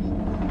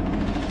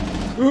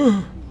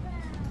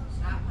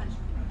 Stop punching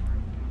me.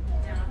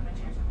 Down off my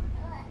chair.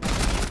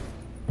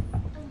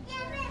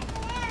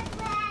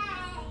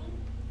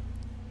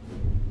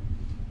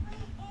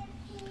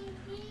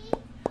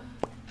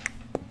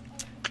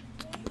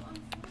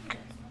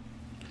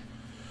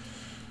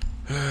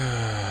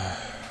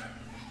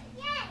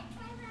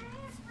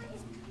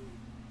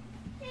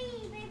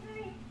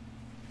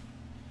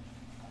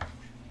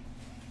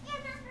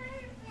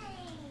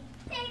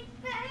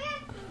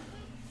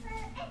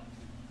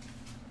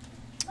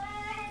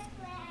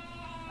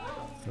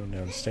 Go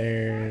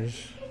downstairs.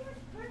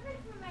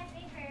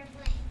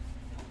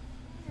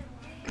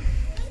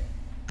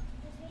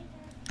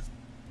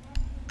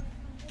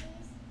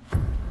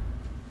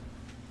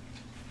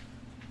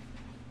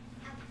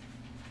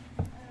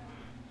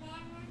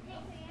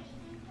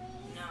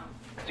 No.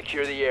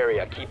 Secure the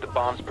area. Keep the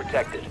bombs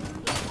protected.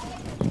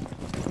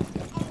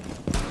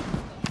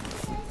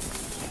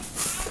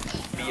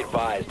 Be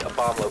advised, a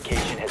bomb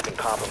location has been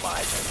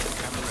compromised.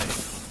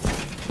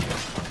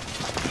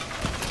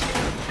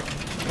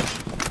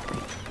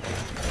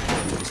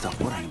 Stop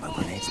worrying about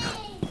grenades now.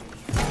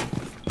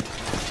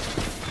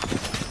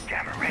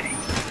 Jammer ready.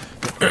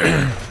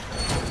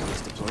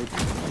 It's deployed,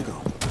 ready to go.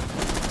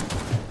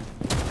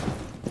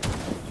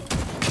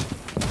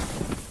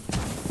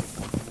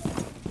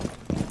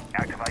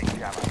 Activate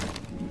jammer.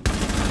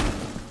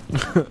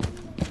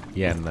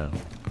 Yeah, no.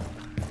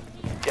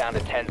 Down to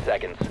 10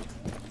 seconds.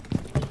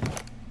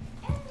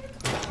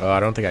 Oh, I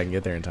don't think I can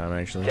get there in time,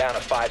 actually. Down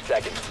to 5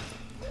 seconds.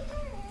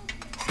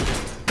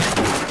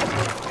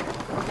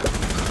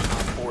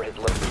 Op 4 has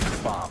located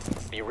the bomb.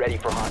 Be ready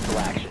for hostile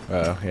action.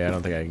 Oh, yeah, I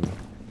don't think I can.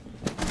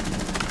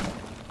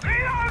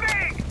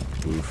 Reloading!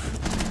 Oof.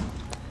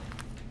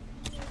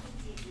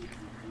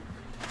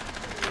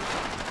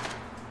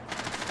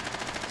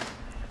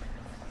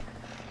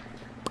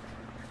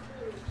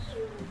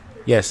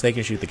 Yes, they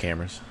can shoot the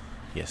cameras.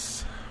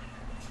 Yes.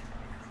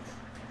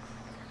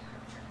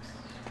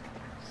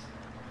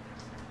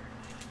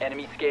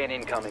 Enemy scan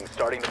incoming.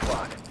 Starting the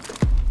clock.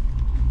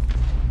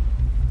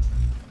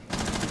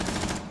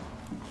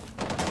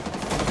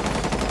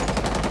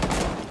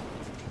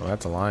 Well,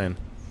 that's a lion.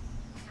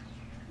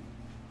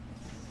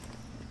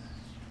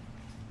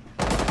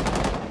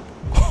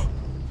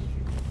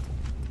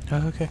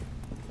 Oh, okay.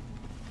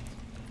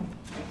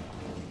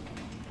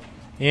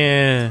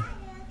 Yeah.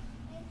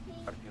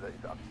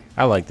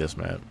 I like this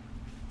map.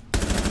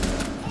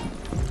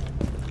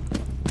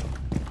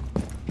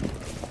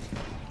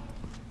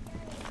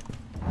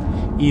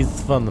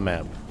 It's fun, the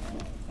map.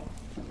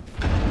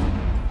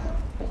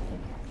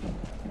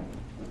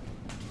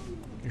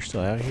 You're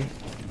still out here?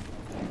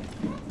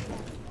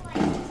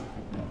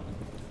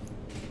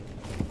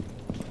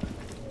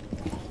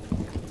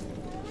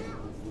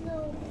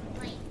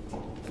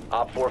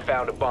 Op 4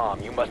 found a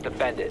bomb. You must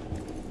defend it.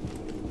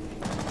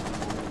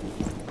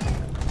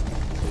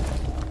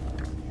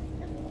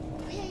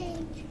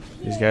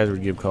 These guys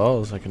would give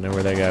calls. I can know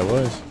where that guy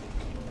was.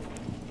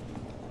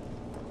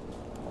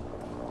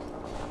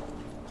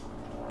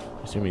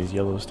 Assuming he's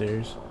yellow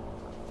stairs.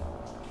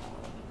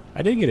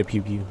 I did get a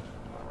pew pew.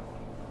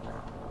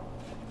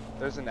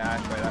 There's an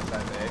Ash right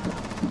outside the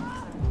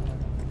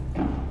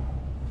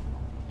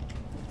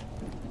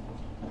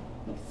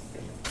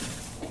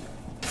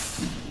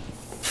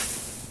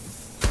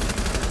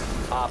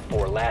A. Op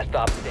 4, last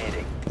stop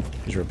standing.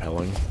 He's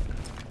repelling.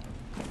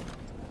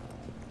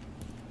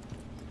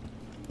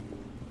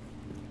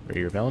 Where are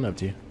you repelling up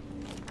to?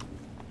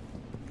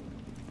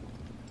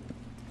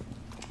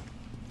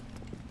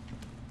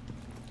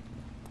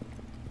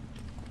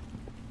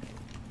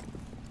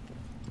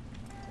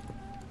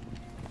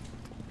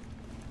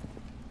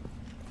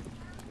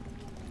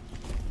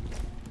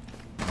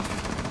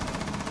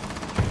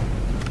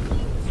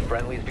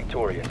 Friendly's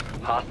victorious.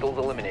 Hostiles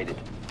eliminated.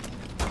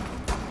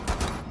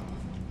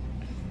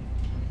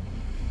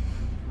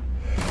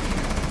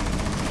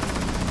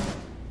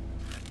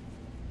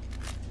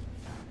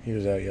 He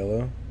was out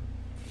yellow.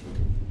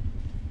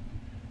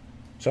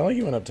 Sounded like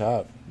he went up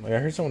top. Like I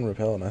heard someone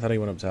repel him. I thought he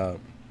went up top.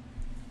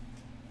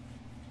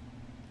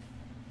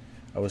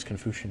 I was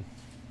Confucian.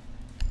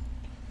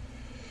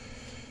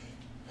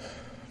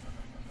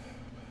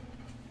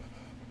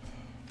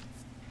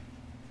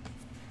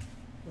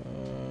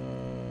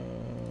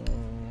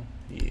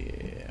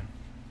 Yeah.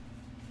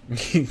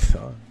 You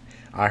thought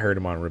I heard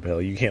him on repel.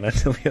 You cannot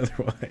tell me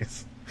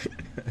otherwise.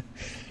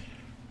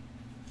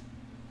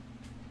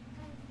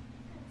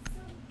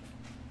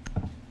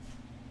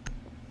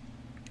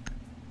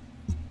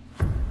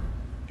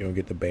 You don't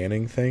get the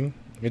banning thing.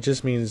 It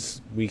just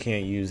means we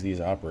can't use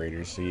these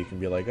operators, so you can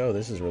be like, oh,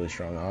 this is really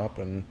strong op,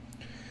 and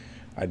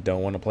I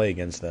don't want to play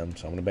against them,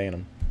 so I'm going to ban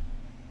them.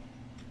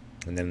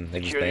 And then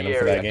they just Secure ban the them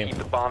for that area. game. Keep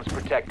the bombs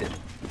protected.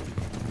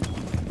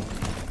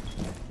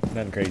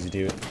 Nothing crazy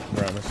to it, I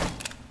promise.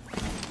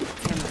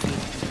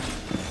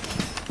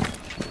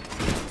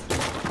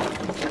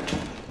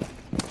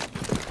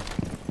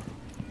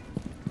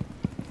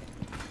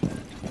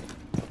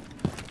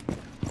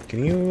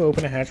 Can you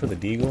open a hatch with a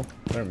deagle?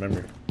 I don't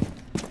remember.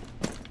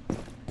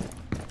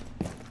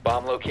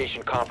 Bomb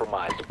location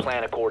compromised.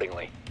 Plan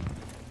accordingly.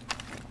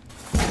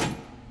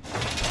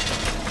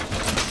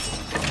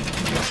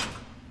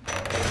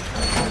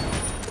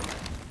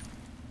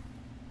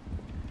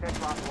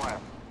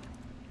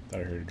 Thought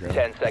I heard a drone.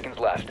 10 seconds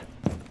left.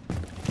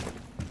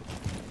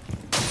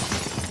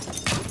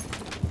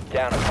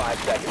 Down to 5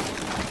 seconds.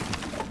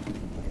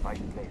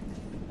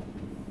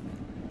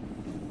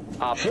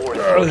 Op 4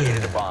 has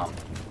located the bomb.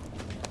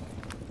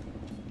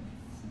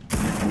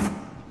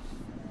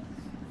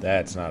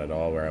 That's not at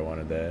all where I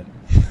wanted that.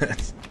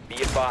 Be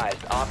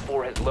advised, Op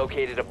 4 has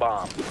located a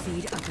bomb.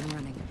 Feed up and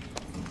running.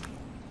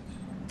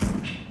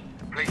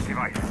 Police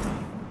device.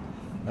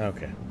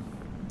 Okay.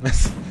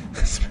 That's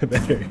a bit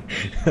better.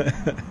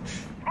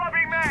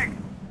 Flopping mag!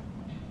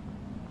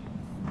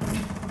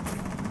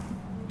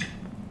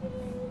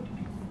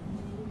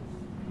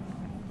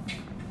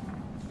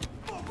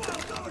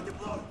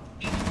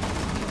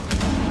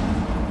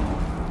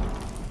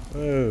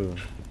 Whoa.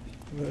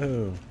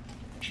 Whoa.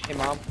 Hey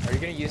mom, are you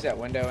gonna use that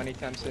window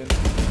anytime soon?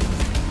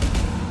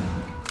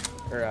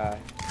 Or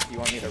you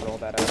want me to roll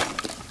that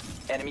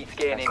out? Enemy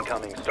scan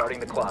incoming. Starting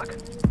the clock.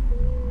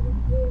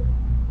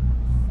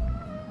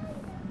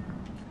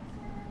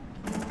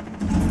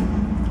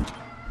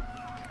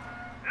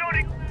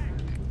 Loading!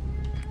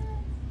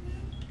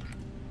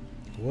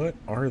 What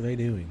are they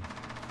doing?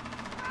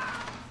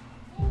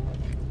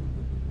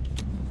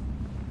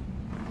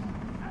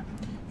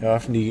 How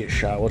often do you get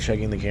shot while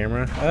checking the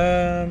camera?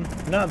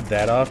 Not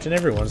that often.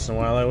 Every once in a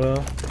while I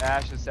will.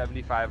 Ash is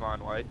 75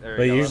 on white.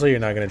 But usually you're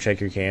not going to check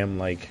your cam,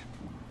 like,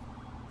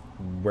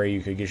 where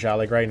you could get shot.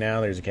 Like, right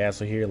now, there's a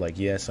castle here. Like,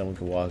 yes, someone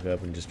could walk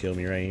up and just kill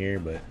me right here,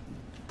 but...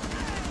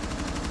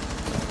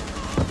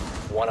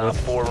 One Op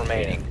 4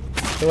 remaining.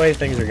 the way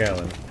things are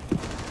going.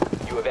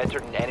 You have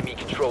entered an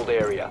enemy-controlled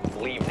area.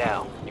 Leave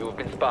now. You have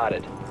been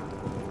spotted.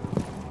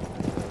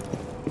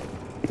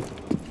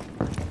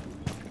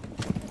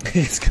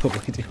 It's killed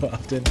way too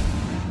often.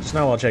 Just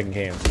not while checking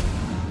cams.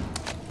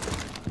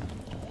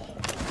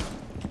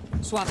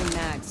 Swapping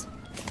mags.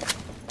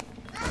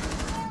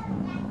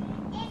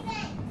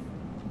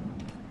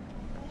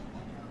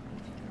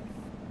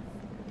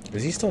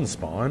 Is he still in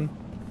spawn?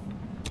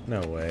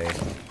 No way.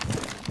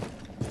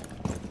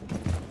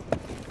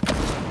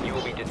 You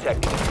will be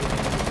detected in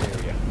this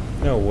area.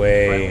 No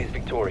way. Friendly's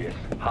victorious.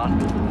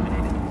 Hostiles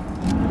eliminated.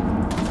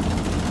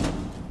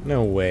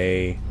 No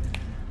way.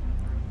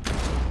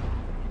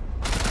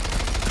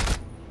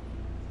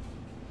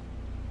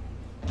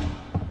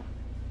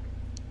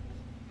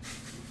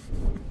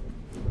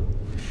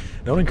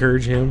 Don't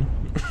encourage him.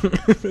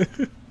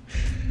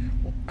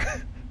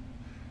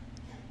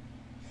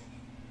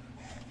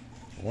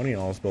 One of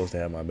y'all is supposed to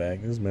have my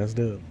back. This is messed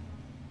up.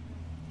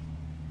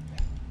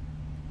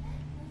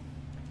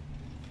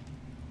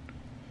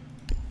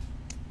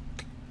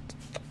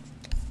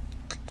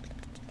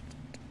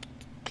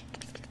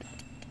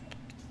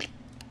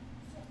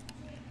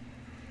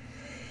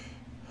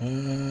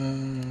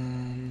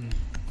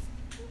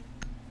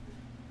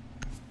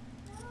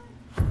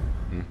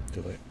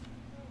 Too late.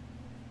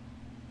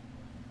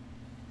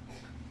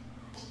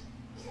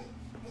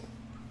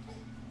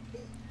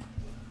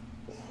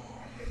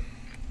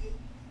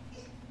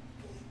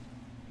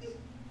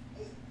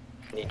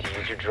 Need to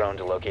use your drone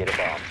to locate a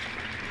bomb.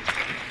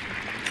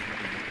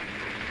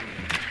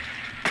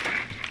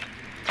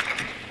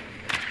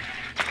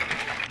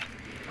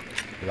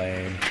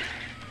 Lame.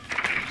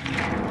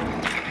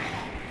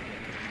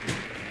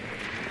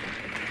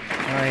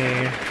 Hi.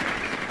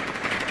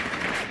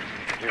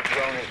 Your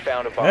drone has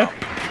found a bomb. No,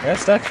 yeah,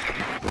 stuck.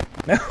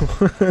 No.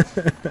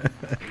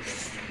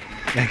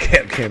 That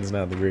Capcan's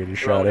not the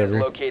greatest Drone shot has ever.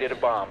 located a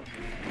bomb.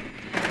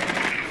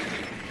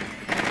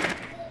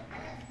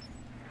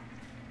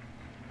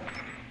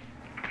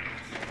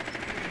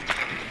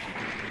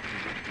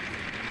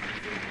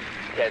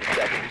 Ten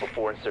seconds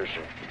before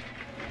insertion.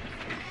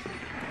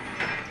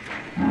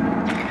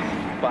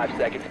 5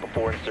 seconds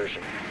before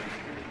insertion.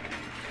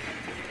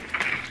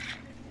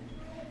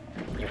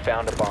 You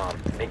found a bomb.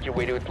 Make your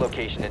way to its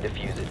location and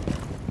defuse it.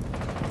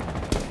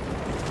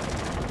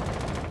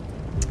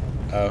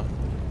 Oh.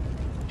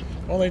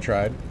 Well, they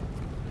tried.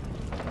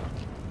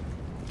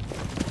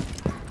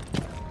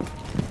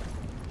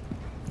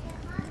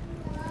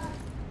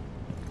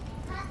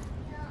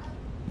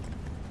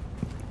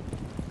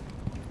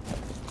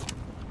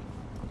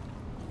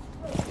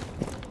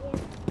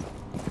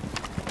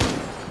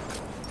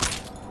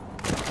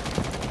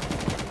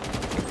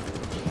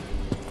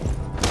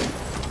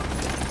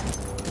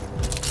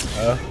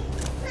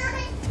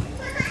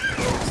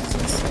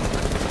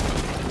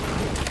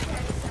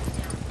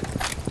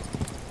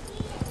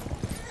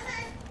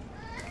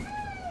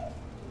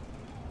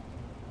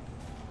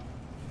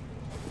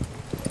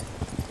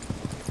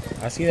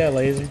 I see that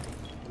laser.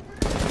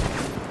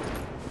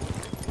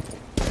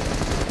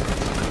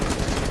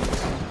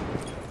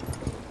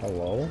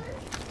 Hello?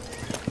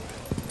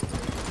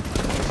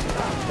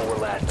 4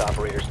 last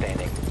operator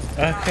standing.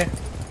 Okay.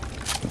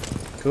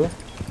 Cool.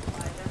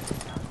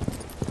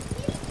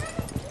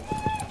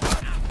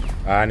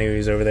 I knew he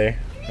was over there.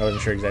 I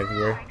wasn't sure exactly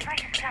where.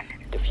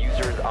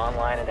 Diffuser is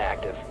online and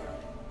active.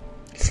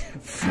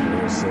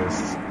 4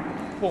 assists.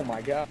 Oh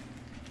my god.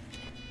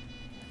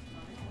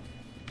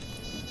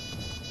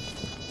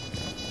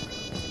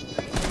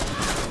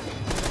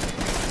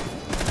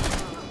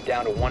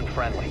 Down to 1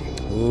 friendly.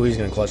 Ooh, he's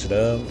gonna clutch it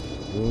up.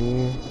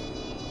 Ooh.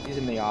 He's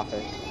in the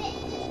office.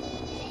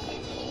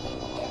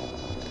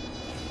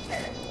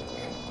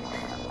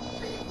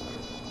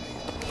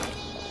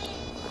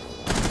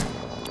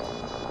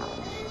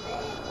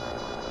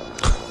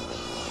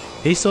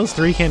 He still has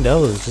 3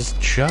 Candelas.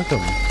 Just chuck them.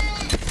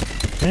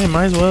 Man,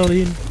 might as well,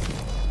 dude.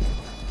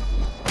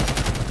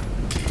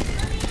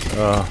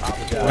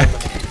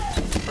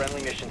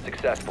 Friendly mission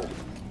successful.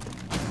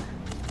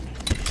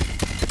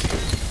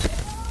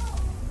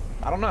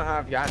 I don't know how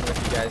I've gotten with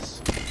you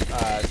guys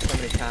so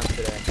many times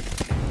today.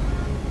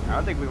 I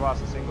don't think we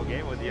lost a single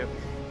game with you.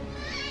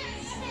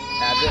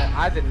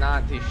 I did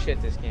not do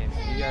shit this game.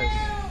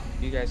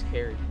 You guys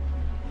carried.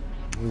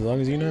 As long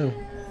as you know.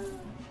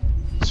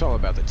 It's all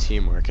about the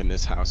teamwork in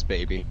this house,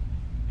 baby.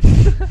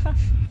 Oh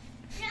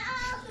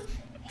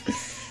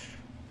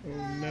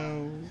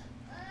no.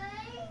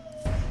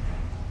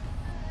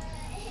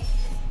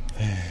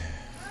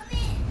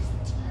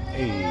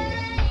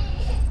 Hey.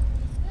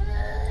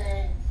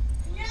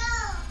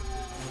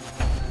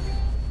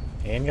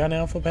 And got an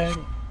alpha pack?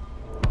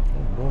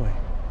 Oh boy.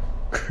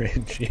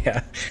 Cringe,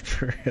 yeah,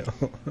 for real.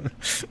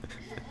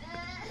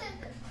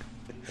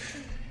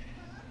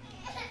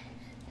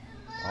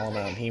 All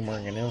about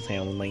teamwork in this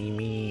house,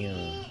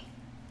 baby.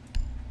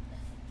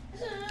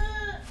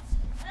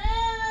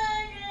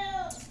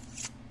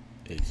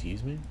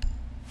 Excuse me?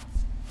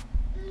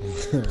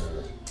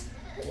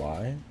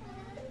 Why?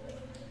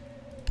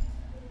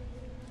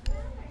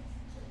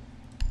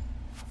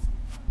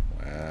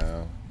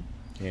 Wow.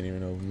 Can't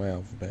even open my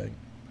alpha pack.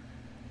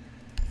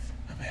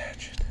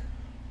 Imagine.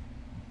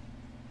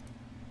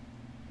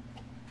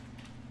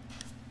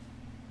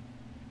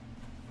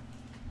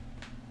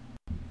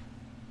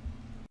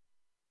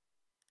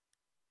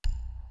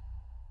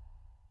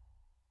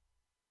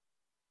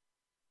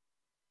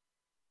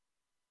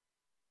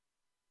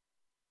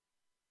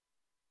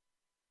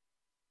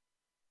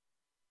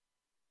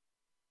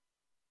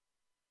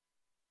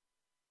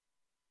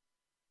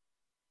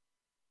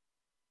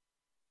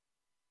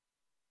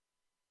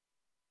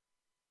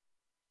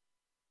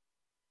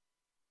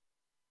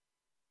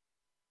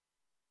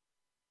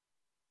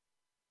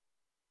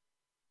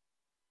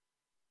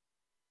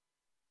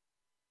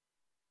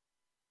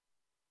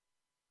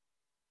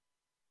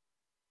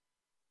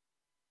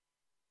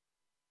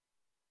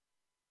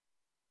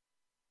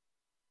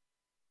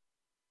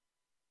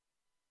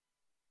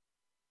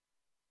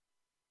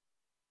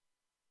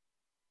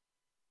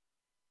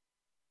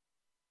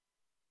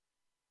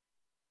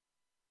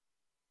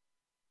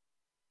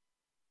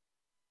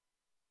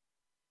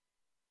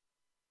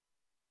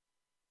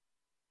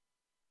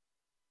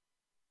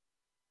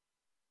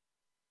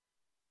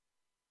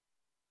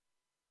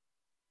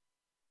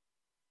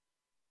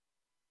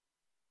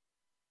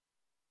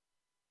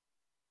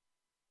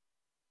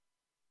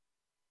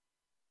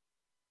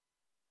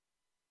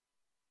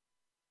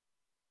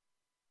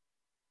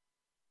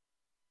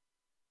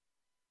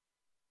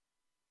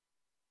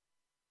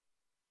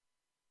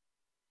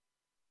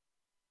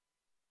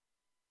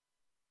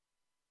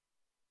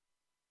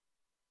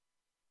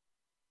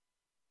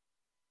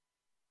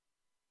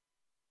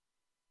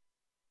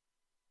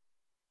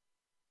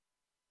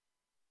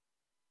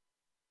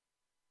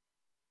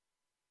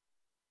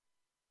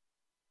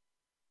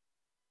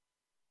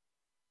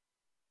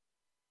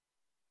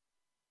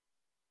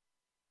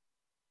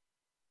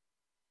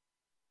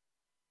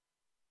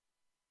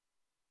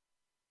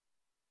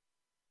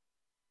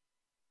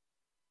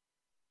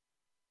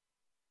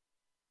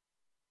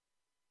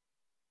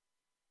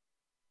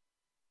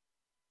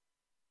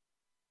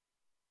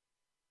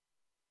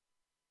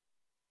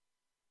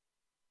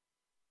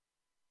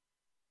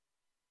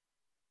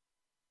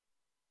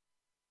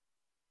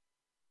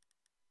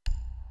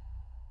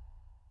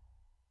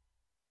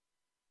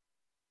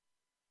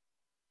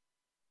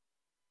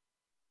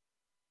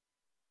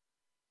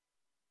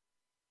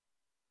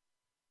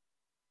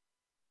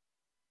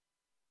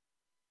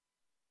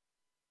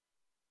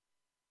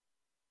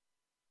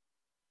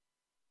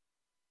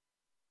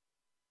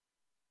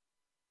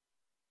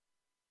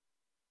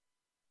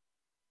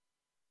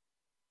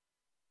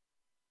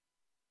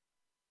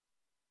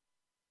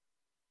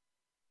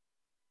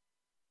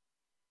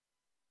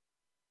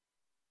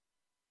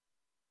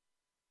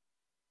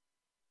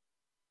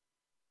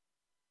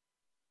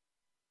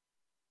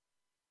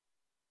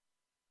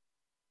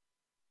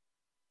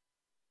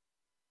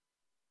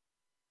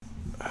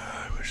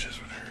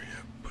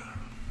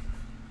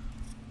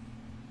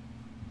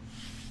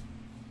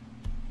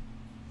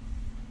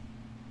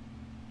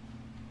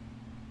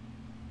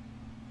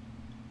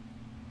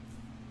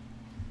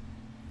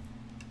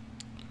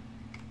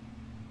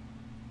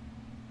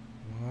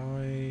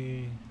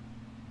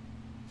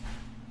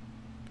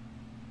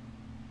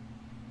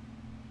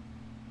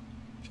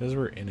 says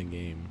we're in a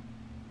game.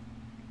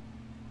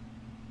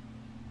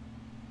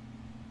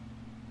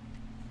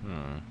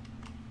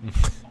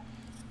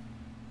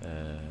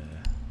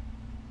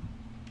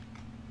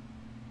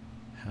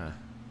 Huh.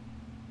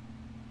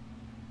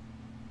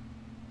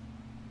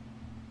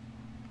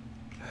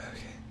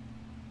 Okay.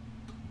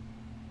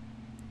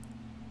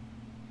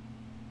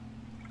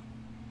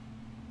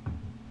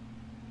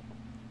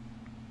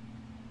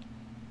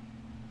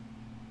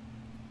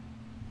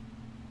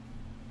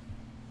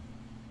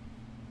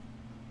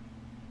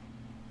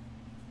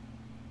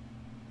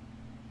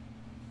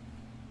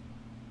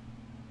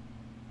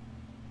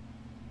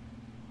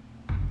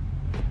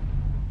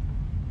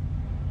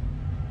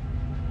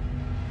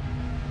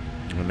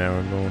 And now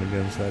we're going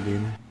against that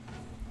demon.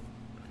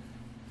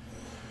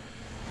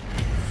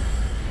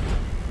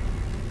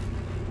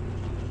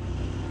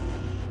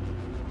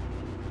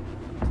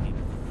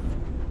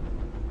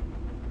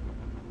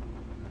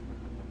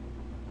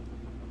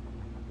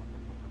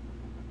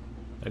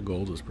 That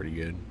gold was pretty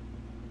good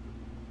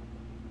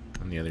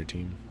on the other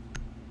team.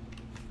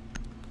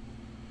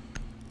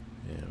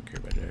 Yeah, I don't care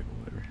about Jack or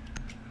whatever.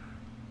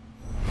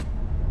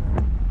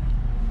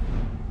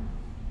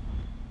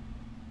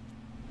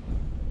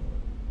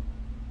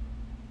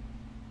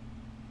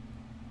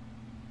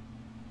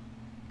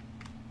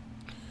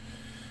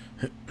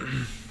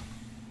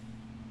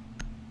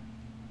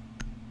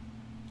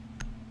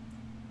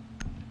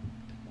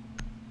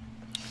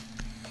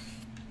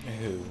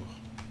 Ew.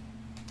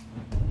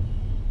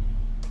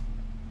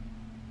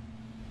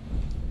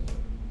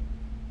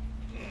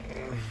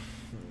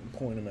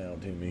 Point him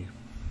out to me.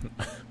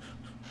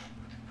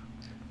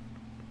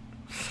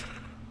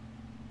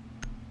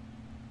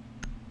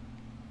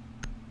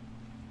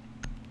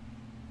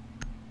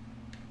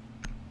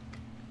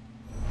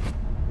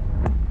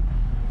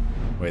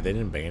 Wait, they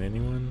didn't ban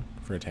anyone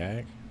for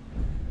attack?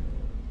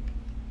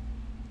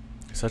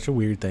 It's such a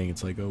weird thing.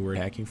 It's like, oh, we're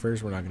attacking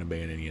first, we're not going to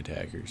ban any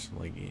attackers.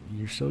 Like,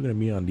 you're still going to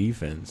be on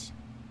defense.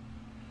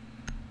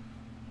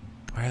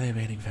 Why are they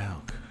banning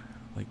Valk?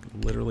 Like,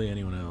 literally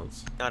anyone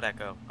else. Not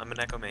Echo. I'm an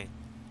Echo main.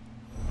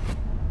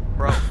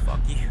 Bro,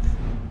 fuck you.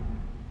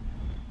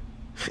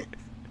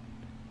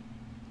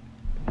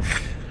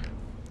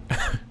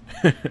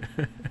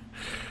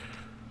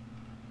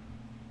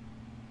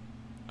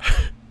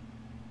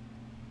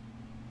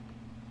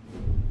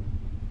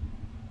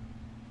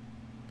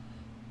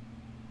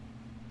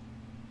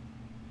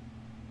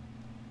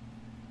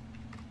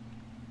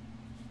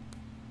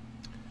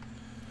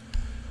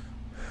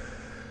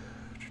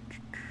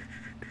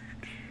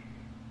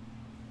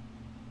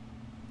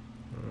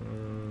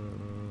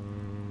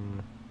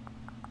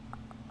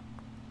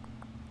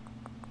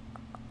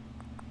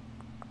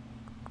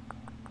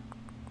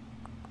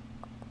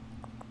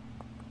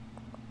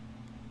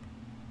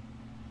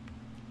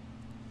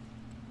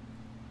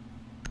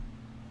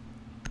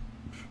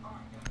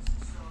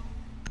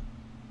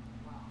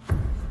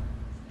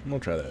 We'll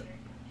try that.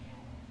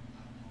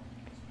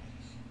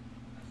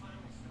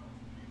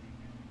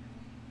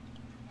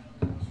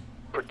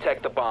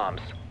 Protect the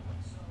bombs.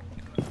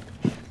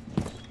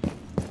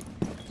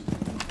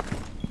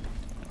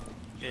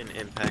 Get an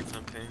impact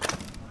something.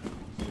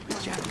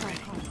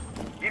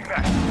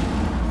 Impact.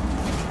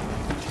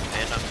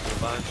 And I'm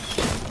survive.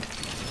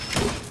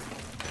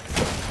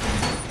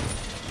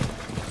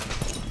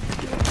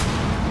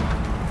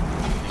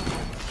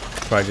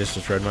 Probably just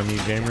destroyed my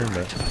mute gamer,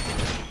 but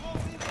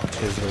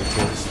is what it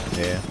is.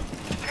 Yeah.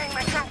 Bring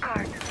my trump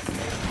card.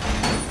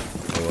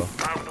 Oh well.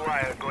 Armed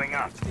wire going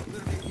up.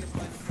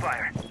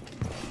 Fire.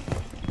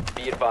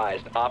 Be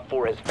advised, Op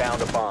 4 has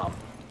found a bomb.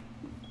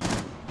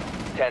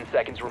 10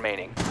 seconds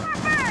remaining.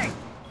 I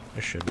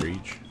should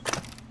reach.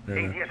 I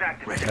AD is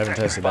activated. haven't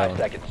tested that 5 one.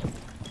 seconds.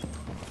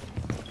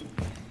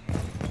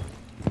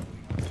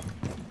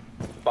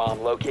 Bomb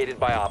located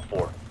by Op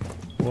 4.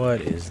 What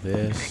is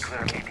this?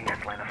 Clear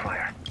ADS line of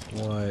fire.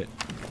 What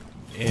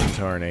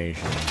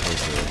incarnation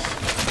is this?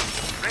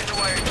 Razor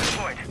wire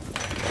deployed.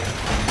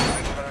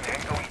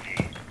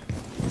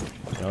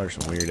 Y'all are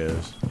some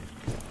weirdos.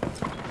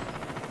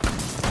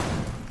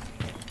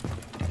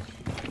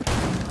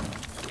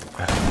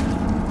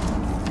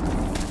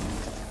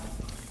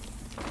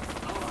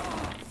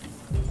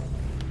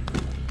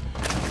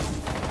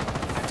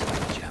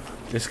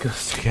 This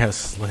goes to gas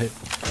slit.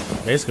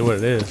 Basically what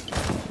it is.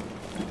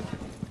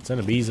 It's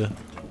an Ibiza.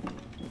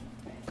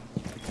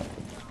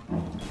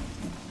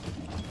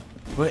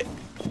 What?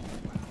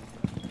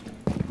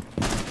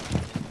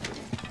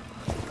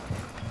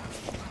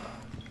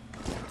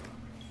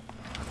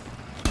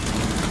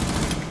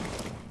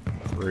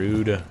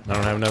 Rude. I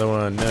don't have another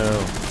one.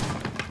 No.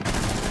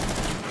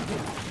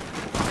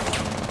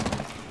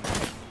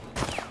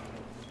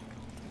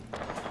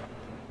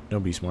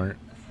 Don't be smart.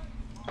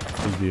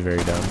 Please be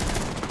very dumb.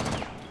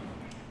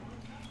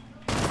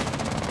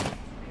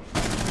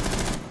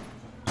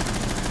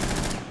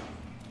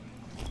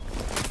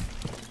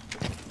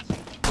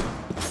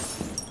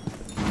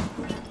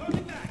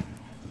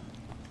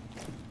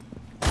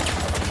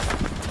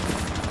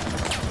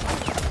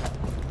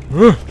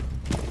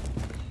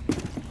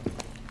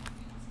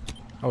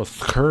 I was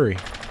Curry.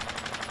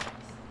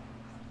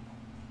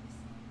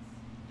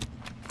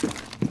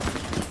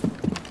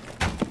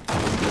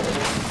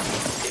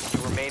 If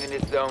you remain in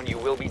this zone, you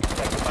will be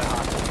detected by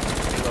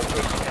hostiles. Your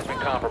location has been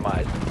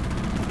compromised.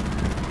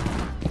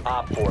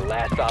 Op 4,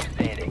 last stop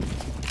standing.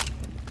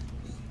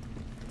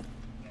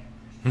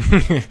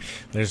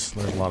 There's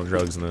a lot of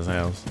drugs in this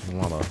house. A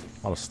lot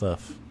of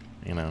stuff,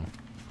 you know.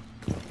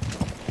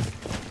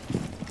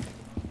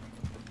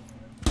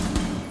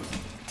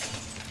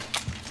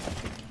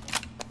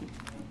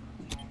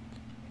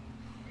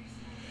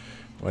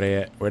 Where they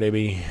at? Where they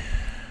be?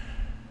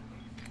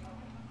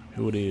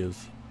 Who it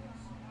is?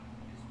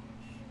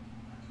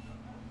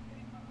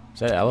 Is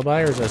that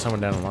Alibi or is that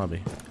someone down in the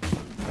lobby?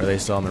 Or are they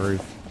still on the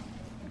roof?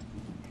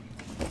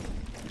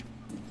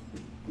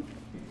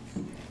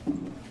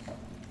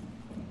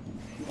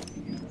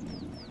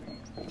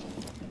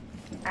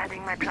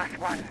 Adding my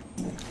 +1.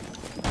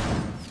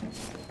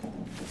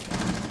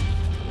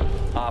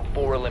 Op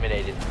 4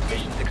 eliminated.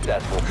 Mission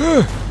successful.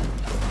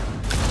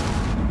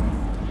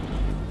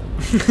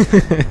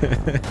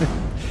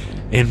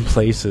 In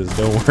places,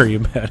 don't worry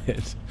about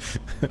it.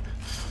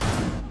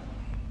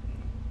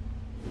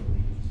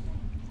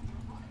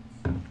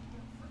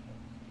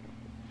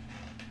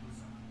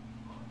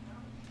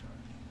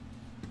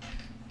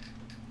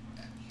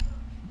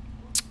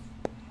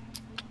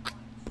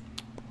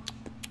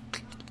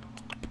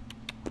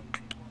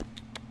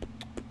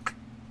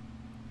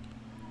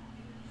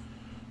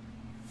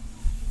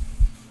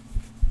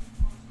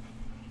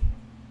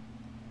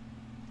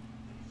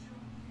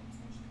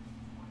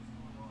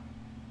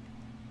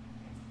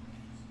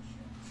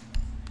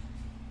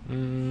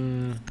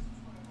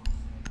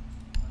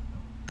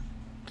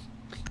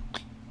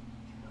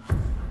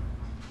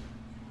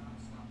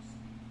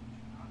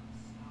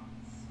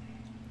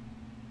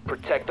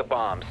 Protect the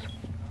bombs.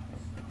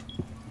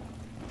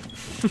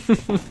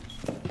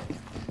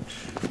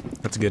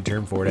 That's a good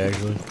term for it,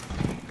 actually.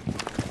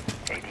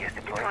 ADS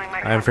deploying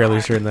my I'm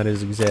fairly certain that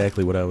is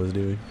exactly what I was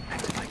doing.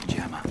 Activate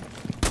jammer.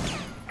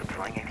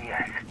 Deploying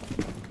ADS.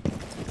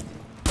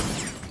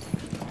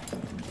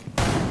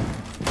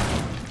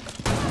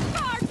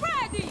 Guard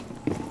ready!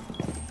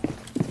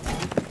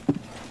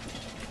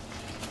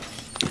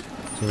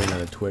 Maybe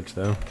not a Twitch,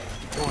 though.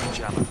 Going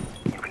jammer.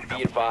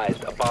 Be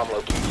advised, a bomb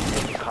location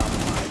has been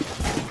compromised.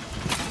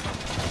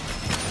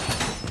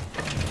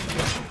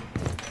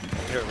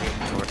 You don't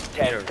reinforce.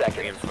 10 seconds.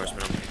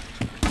 Reinforcement.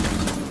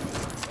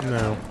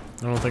 No,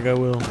 I don't think I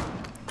will.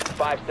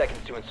 5 seconds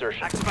to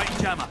insertion. Activate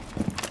jammer.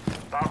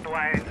 Barbed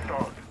wire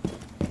installed.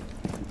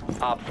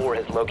 Op 4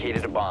 has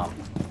located a bomb.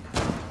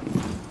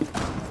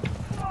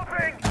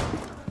 Moving!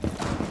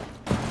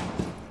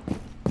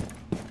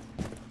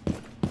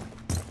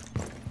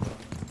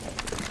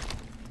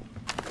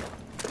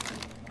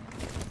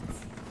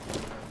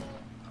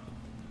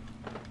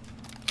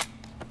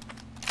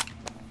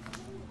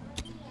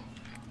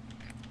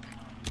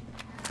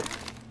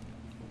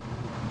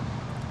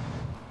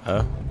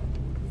 Huh?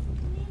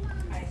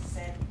 I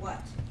said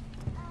what?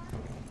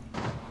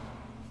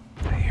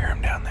 I hear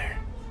him down there.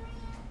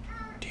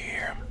 Do you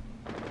hear him?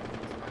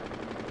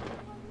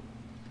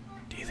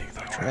 Do you think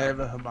they're I drowning? have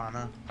a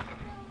Habana.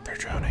 They're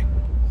drowning.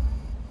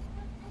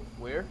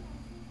 Where?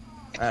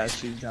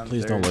 She's downstairs.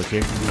 Please don't look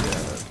here.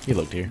 He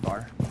looked here.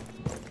 Bar.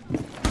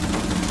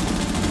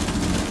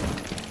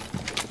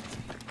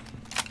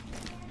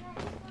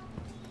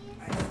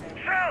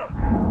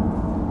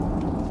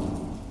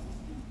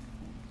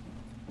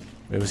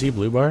 Wait, was he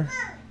Blue Bar? Or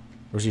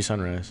was he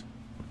Sunrise?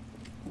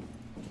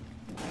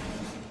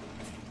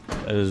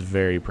 That is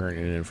very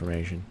pertinent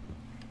information.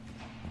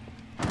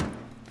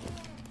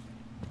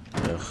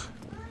 Ugh.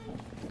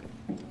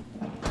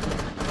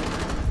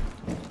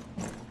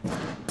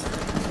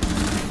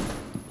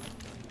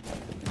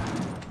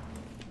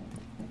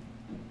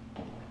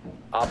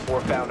 Op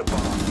 4 found a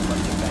bomb.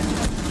 Must defend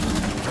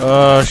it.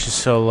 Oh, she's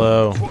so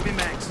low. Swap me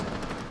mags.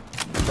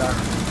 Doc,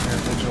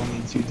 Vigil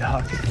needs you,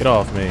 Doc. Get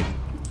off me.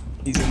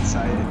 He's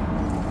inside.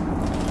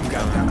 You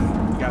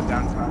got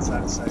down from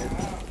outside of sight.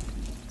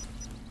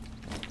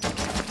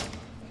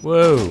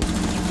 Whoa.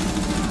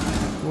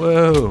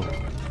 Whoa.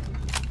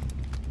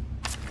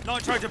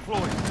 Nitro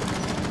deployed.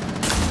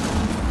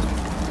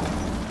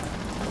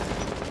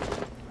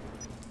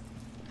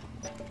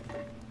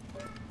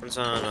 One's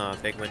on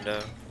big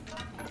window.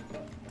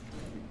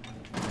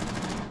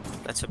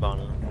 That's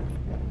Habana.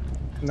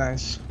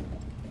 Nice.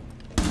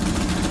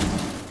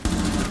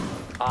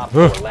 Op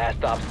 4 last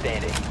stop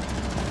standing.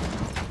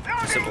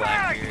 It's a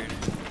Blackbeard.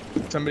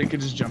 Somebody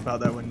could just jump out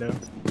that window.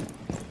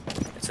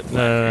 It's a No,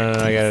 Blackbeard.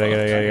 no, I got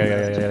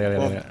it.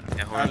 Well,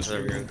 Yeah, hold on to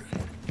the roof.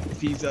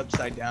 if he's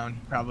upside down,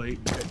 probably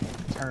could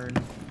turn.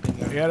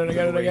 I got it.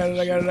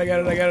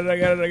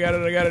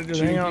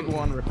 Just hang People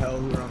on. on rappel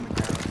who are on the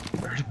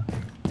ground.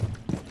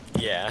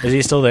 Yeah. Is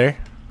he still there?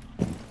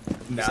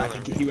 No, I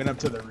think he went up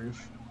to the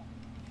roof.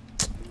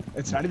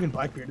 It's not even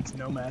Blackbeard, it's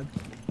Nomad.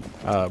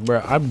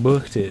 Bro, I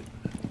booked it.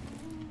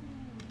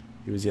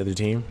 He was the other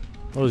team?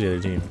 What was the other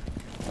team?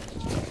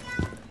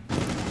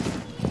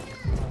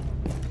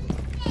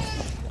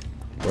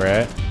 We're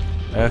at?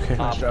 Okay.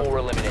 Op 4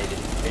 eliminated.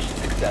 Mission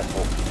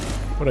successful.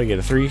 What do I get,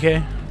 a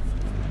 3K?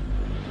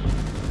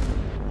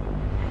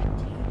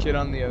 Kid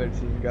on the other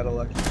team got a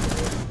lucky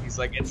bullet. He's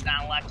like, it's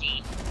not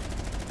lucky.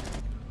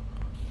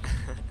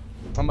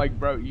 I'm like,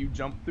 bro, you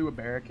jump through a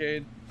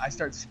barricade. I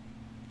start,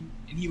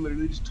 and he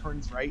literally just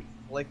turns right,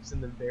 flicks,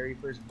 and the very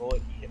first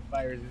bullet he hit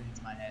fires and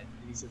hits my head.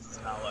 And he says it's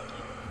not lucky.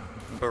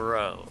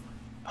 Bro.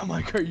 I'm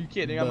like, are you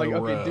kidding? I'm like,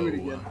 okay, do it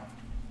again.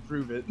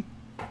 Prove it.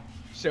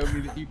 Show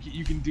me that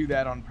you can do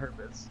that on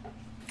purpose.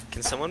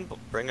 Can someone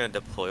bring a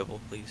deployable,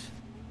 please?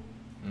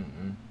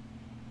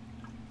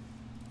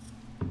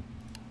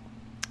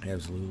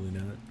 Absolutely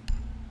not.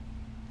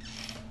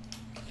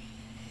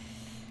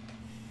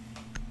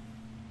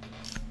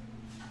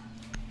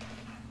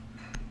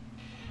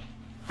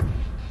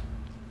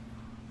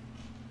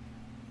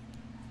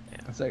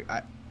 It's like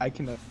I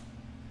can as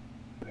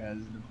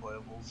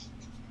deployables.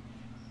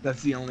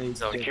 That's the only.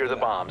 Secure the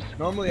bombs.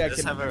 Normally I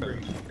Just can have a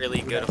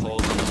really good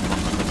hold on the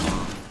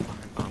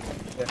bomb.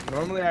 Yeah,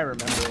 normally I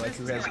remember like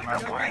who has my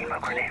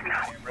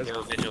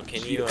Yo, Vigil,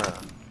 can you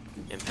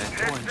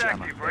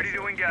impact? Ready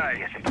to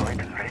engage.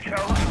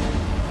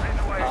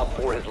 Op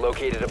 4 has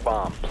located a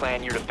bomb.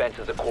 Plan your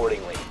defenses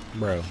accordingly.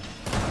 Bro.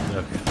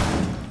 Okay.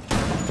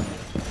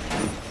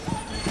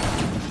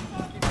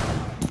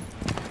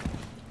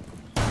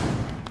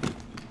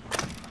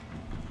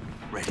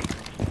 Ready.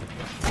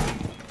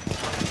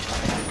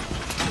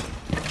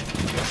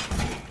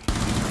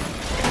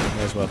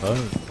 That's what I thought.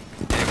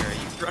 Dagger, are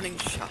you running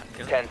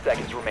shotgun? 10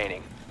 seconds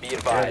remaining. Be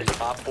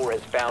advised, Op 4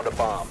 has found a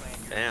bomb.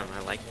 Damn, I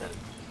like that.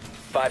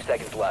 5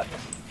 seconds left.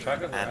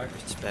 Add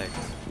respect.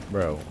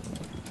 Bro.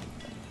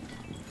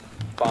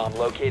 Bomb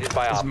located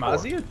by Is Op 4.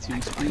 Mozzie a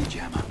 2-speed?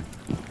 Jammer.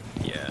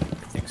 Yeah,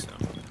 I think so.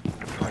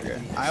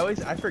 Okay.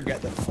 I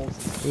forget that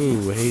pulse.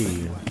 Ooh,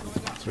 hey.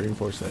 Let's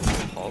reinforce that.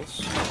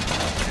 Pulse?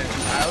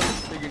 I always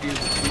figured he was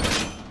a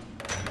 2-speed.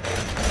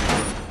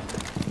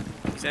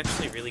 He's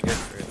actually really good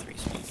for a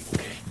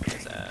 3-speed.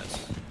 His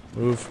ass.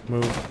 Move,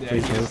 move, Yeah,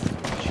 please he move. just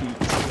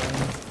cheats.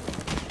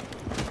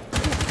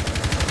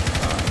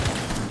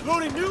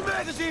 Loading new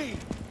magazine.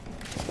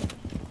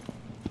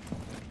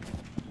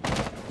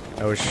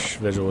 I wish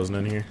Vigil wasn't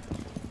in here.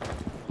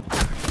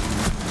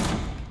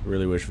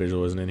 Really wish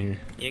Vigil wasn't in here.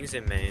 Ying's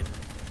in main.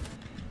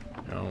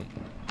 No.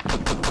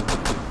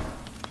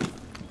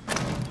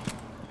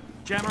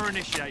 Jammer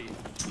initiated.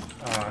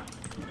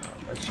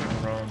 That's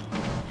wrong.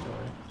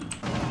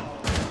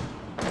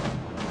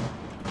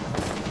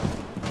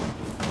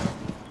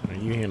 No,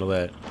 you handle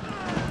that.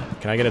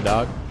 Can I get a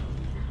dog?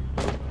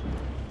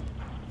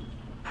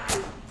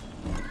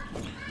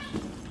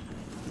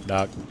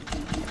 Doc.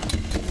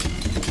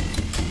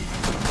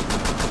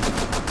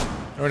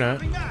 Or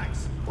not.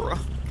 Bro.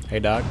 Hey,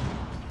 Doc.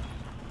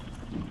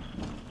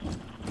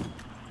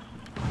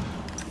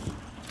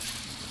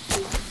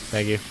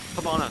 Thank you.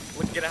 Come on up.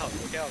 Get out.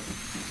 Look out.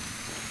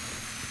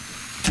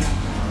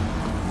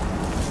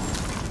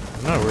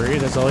 I'm not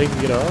worried. That's all he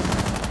can get off.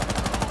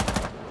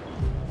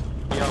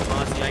 Yo,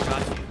 Monty, I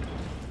got you.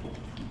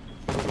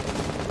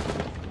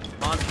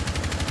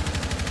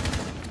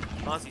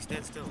 Monty,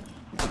 stand still.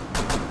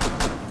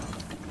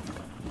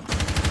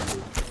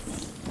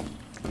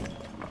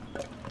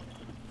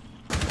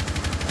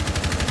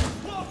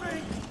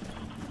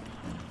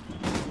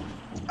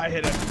 I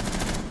hit a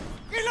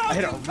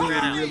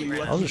really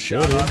lucky I'll just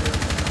show shot you. off him.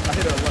 I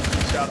hit a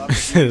lucky shot off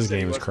him. This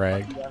game is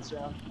cracked.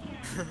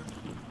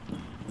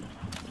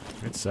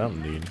 It's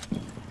something, dude.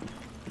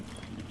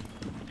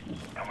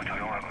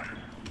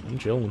 I'm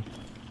chilling.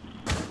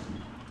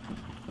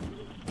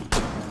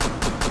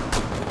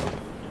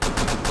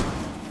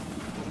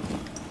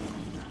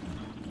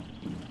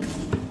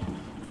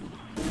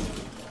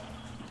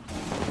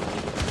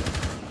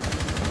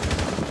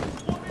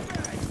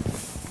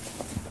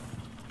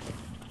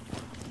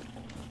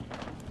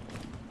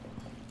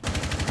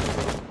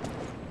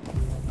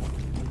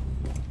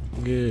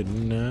 Good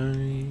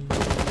night.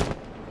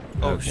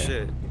 Oh Okay.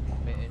 shit.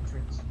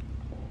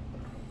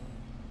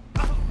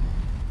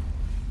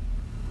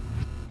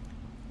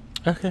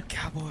 Okay.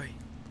 Cowboy.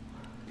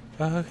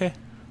 Okay.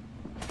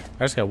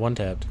 I just got one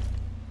tapped.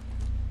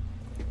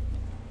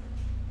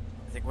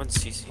 I think one's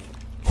CC.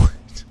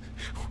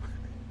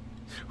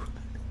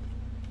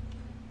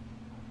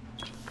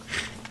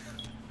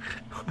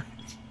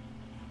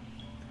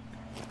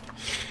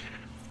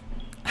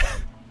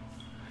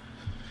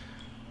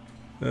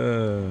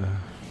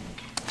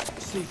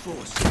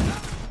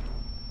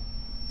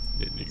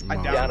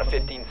 Down to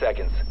 15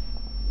 seconds.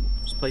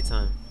 Just play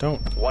time.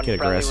 Don't One get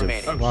friendly aggressive.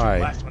 remaining. Oh, shit, Why?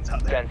 last one's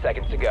out there. 10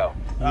 seconds to go.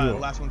 The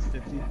last one's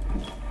 50.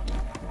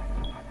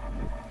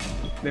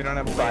 They don't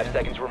have a 5 way.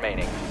 seconds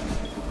remaining.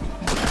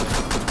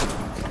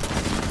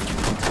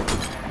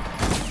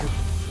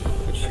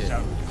 Good shit.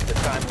 The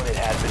time limit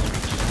has been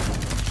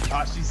reached.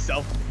 Ah, she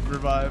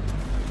self-revived.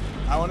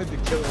 I wanted to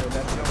kill her.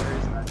 That's the only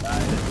reason I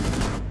died.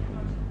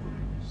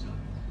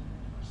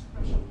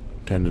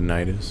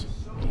 Tendinitis.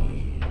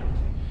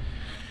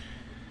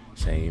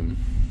 Same.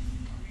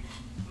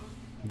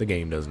 The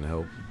game doesn't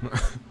help.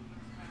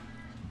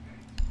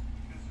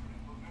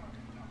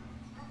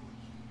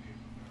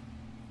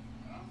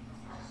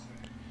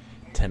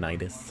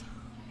 tinnitus.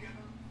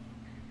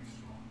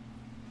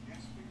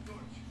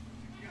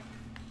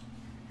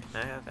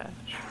 I have Ash.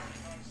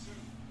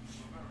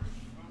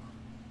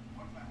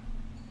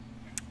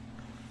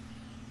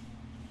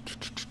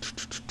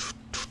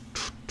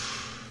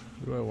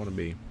 Who do I want to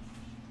be?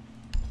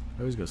 I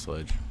always go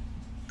Sledge.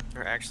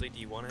 Or actually, do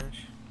you want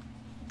Ash?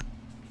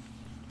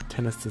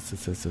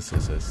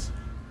 Tinnitus.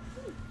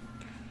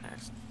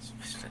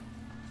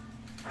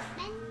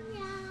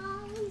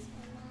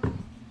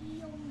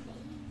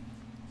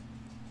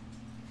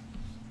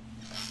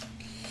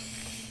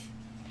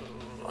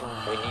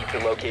 We need to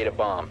locate a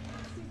bomb.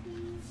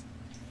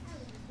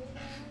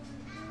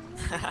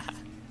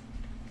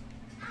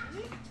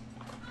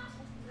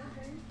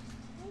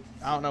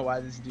 I don't know why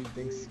this dude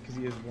thinks because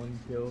he has 1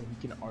 kill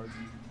he can argue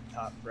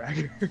top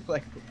fragger.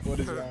 Like, what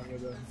is wrong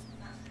with him?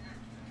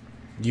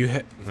 You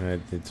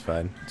it's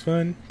fine. It's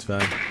fine. It's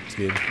fine. It's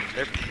good.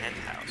 They're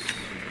penthouse.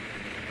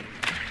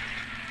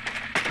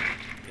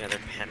 Yeah, they're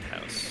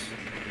penthouse.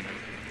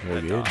 We're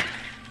At good. dawn.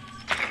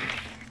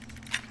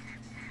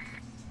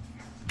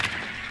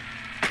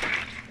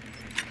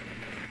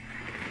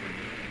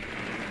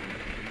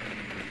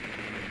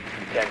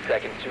 Ten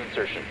seconds to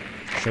insertion.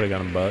 Should have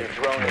got him butt. Your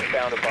drone has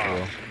found a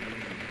bomb.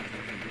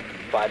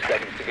 5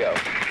 seconds to go.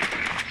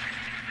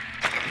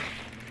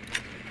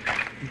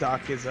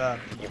 Doc is up.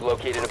 You've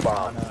located a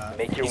bomb.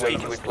 Make your He's way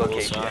on to the its full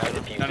location side. and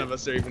defuse None it. of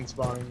us are even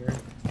spawning there.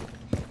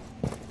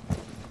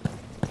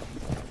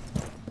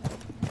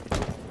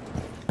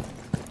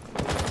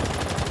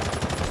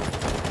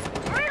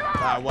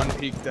 One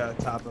peeked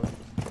top of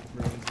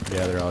rooms.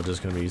 Yeah, they're all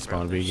just gonna be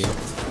spawn peeking.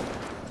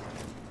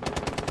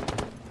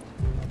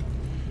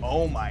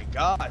 Oh my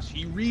gosh,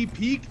 he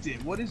re-peeked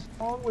it. What is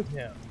wrong with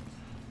him?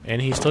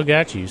 And he still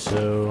got you,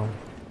 so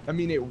I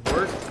mean, it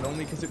worked, but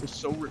only because it was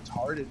so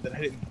retarded that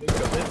I didn't think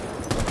of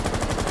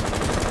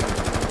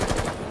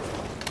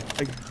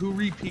it. Like, who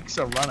re-peeks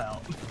a run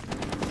out?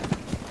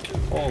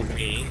 Oh,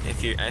 me.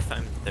 If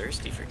I'm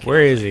thirsty for kills.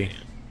 where is he?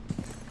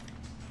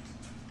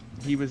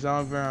 He was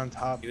over on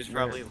top. He was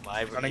probably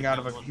live. running out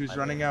of a. He was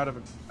running out of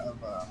a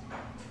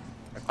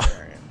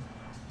aquarium.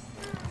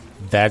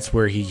 That's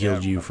where he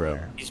killed you from,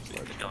 He's the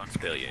dog's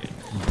billion.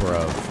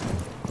 bro.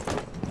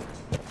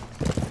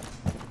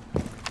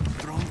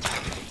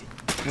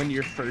 When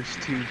your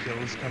first 2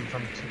 kills come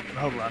from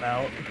a run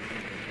out.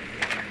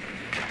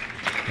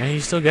 And he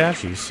still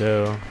got you,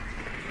 so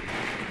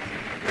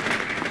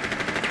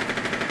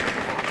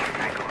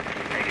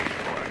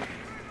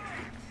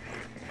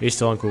he's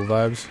still on cool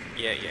vibes.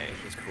 Yeah,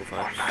 he's cool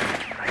vibes.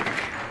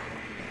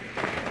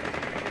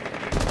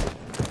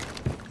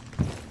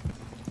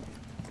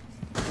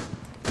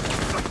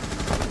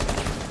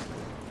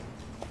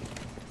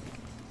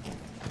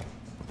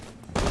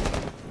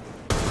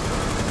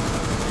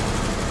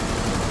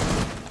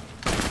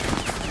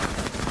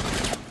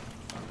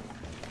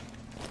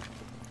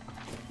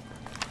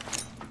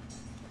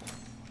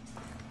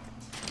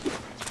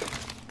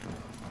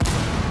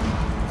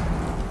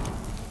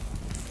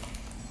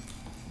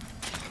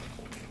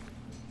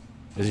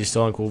 Is he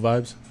still on cool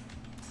vibes?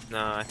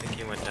 No, I think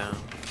he went down.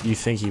 You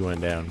think he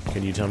went down?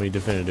 Can you tell me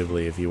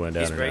definitively if he went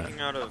down He's or breaking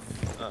not? out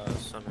of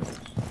Sunrise.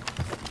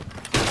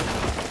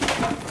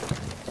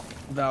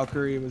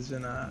 Valkyrie was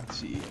in a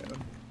CEO.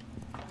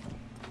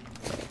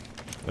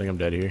 I think I'm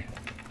dead here.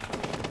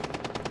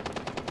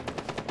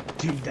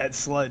 Dude, that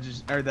sludge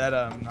is, or that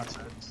not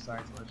sludge,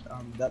 sorry sludge.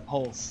 That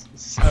pulse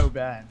is so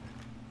bad.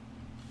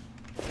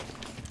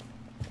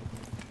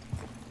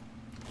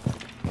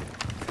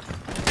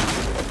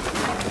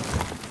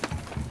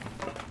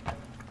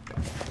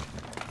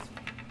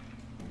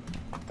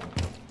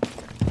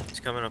 He's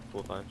coming up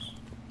cool vibes.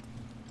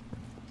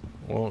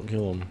 Won't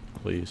kill him,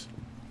 please.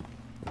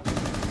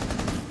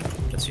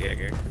 That's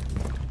Jaeger.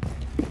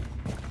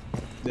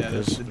 Yeah,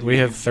 that's the dude We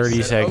have who 30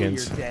 said,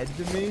 seconds. Oh, you're dead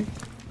to me?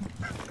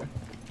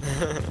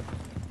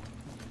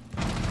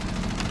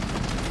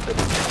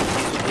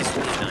 He's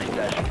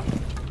 59.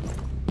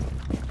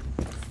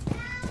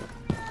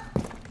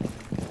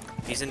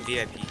 He's in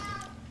VIP.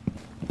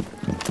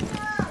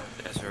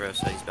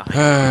 Essarosa, he's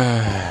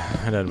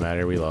behind. It doesn't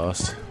matter, we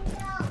lost.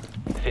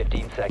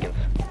 15 seconds.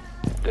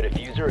 The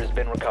diffuser has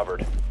been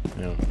recovered.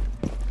 No.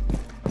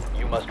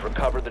 You must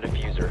recover the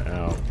diffuser.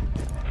 No.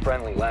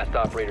 Friendly, last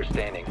operator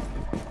standing.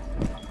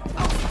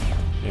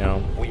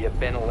 No. We have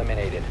been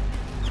eliminated.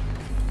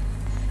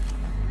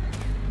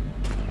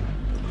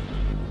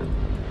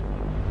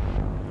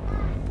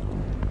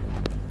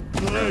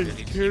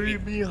 Carry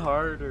me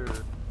harder.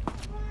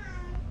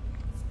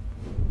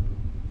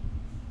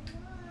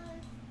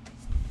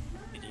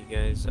 Did you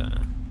guys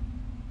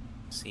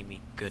see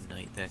me good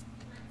night then?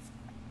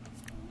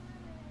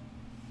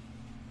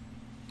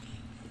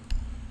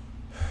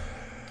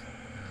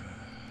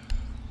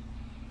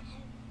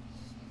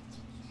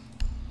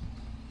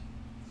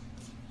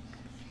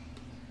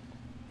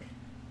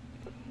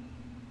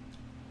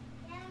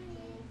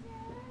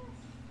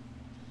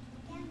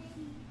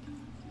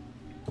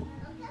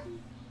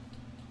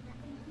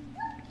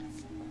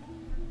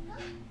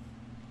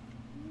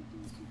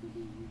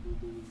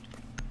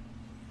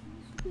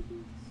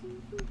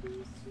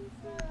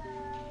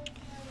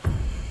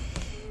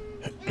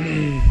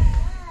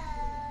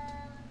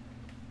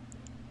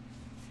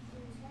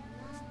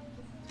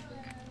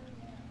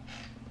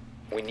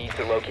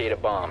 locate a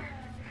bomb.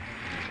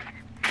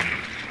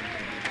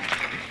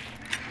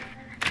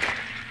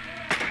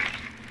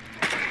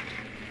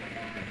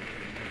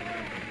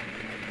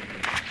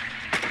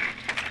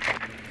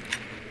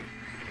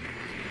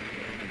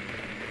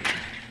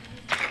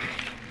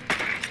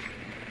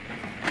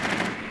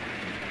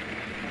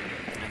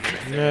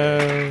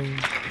 No.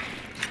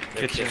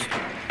 Kitchen.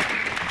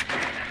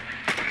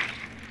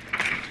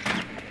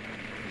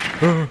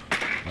 Oh,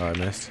 I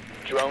missed.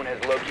 Drone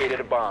has located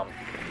a bomb.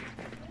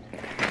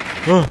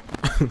 Oh.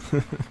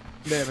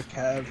 They have a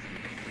Cav.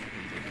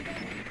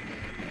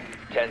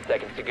 10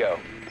 seconds to go.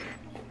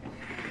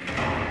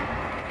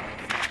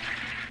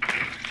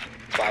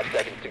 5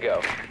 seconds to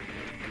go.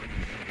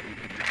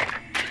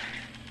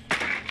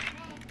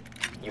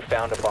 You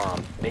found a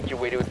bomb. Make your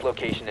way to its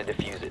location and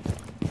defuse it.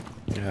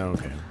 Yeah,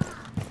 okay.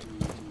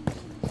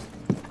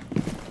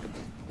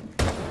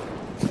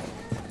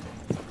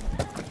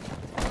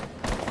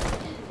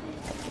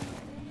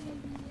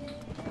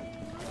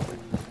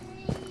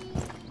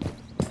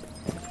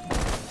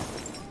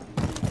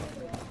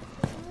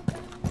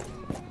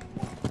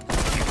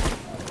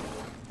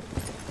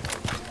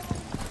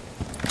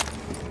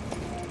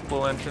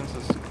 Full entrance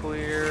is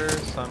clear.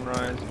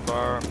 Sunrise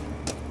bar.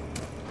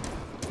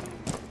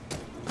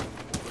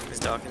 He's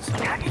docking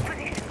somebody.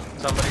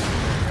 Somebody.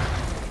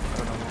 I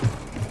don't know.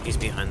 He's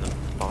behind the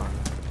bar.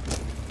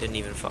 Didn't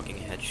even fucking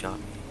headshot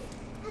me.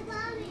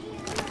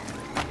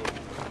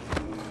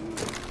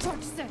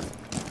 Torch set.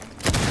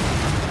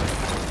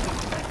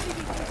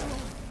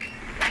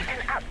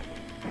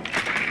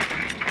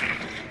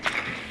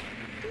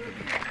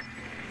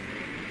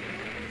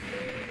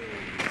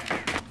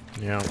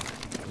 Yeah,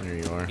 there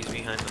you are. He's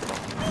behind the bar.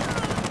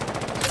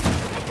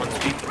 One's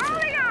speaking.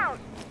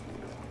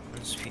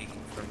 One's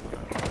speaking from.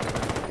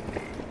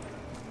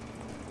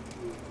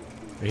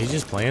 He's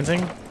just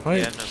planting? What?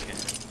 Yeah, no, okay.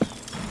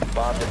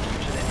 Bomb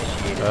diffusion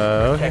initiated.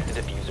 Okay. Protect the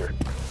diffuser.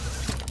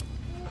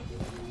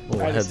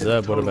 Well, I just heads hit a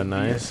up would have been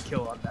total BS nice.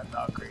 Kill on that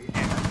Valkyrie. You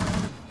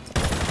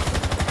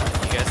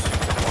guys should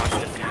watch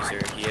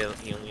Diffuser.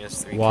 He only has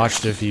 3.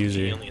 Watch kills.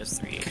 Diffuser. He only has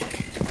 3.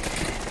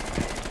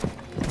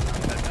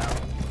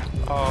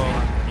 Oh,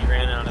 He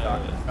ran out of.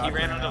 Doc He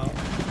ran ran out out. of.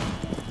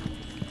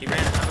 He ran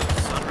out of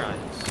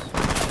Sunrise.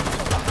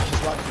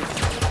 Just watch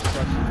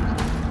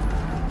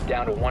it.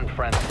 Down to one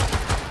friend.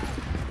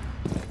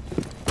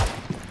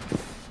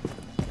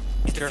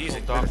 He's careful,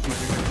 defusing. Doc.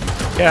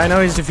 Yeah, I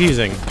know he's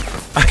defusing.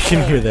 I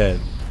can hear that.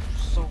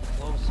 So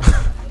close.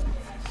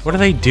 What are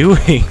they doing?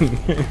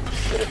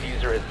 The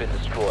diffuser has been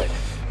destroyed.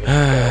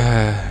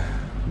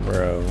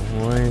 Bro,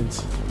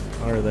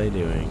 what are they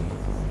doing?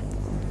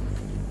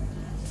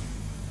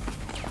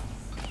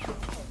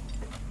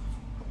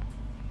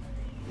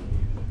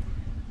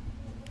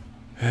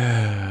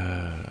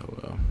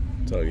 Well,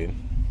 it's all good.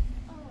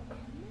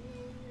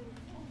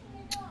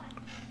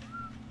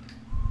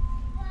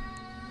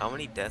 How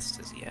many deaths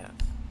does he have?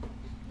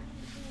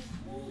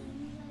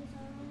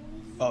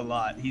 A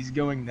lot. He's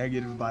going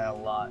negative by a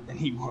lot, and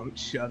he won't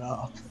shut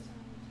up.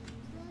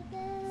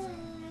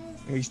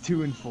 He's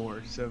 2 and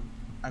 4, so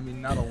I mean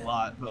not a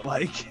lot, but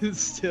like it's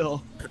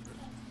still.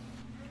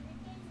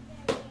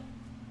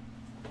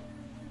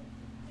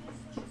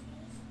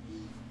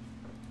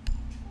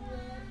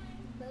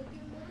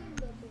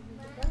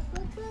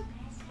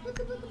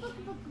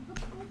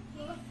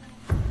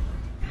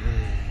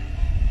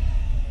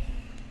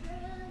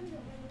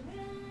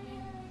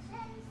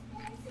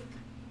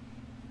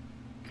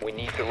 We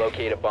need to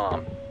locate a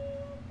bomb.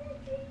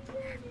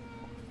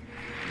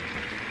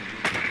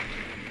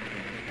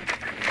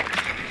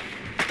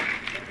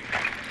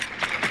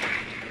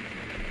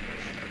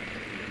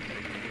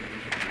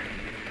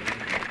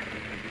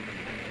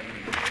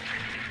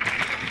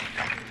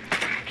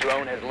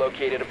 Drone has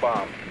located a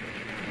bomb.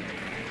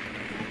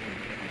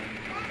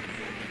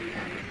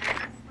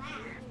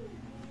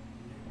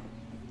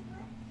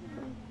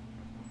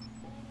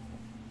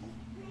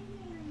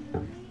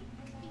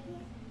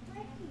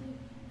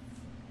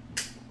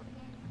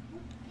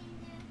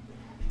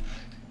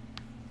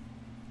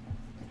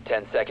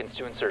 Ten seconds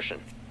to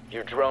insertion.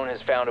 Your drone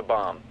has found a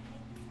bomb.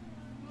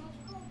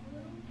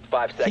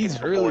 5 seconds He's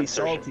before really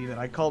insertion. salty that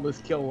I called this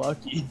kill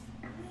lucky.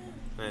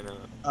 I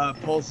know.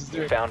 Pulse is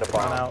doing. You found a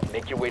run bomb. out.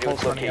 Make your way to Pulse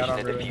its running out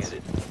location and on ruins. defuse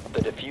it.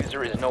 The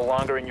diffuser is no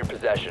longer in your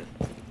possession.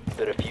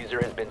 The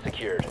diffuser has been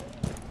secured.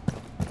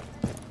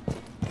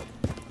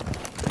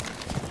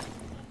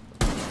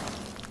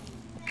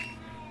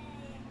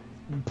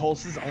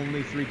 Pulse is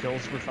only 3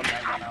 kills from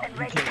that run out. You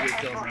can't get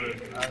kills other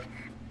than that.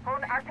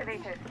 Phone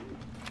activated.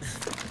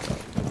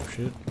 Oh,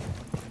 shit.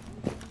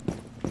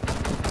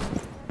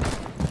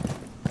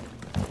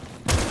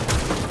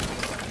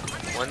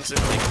 One's in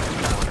like the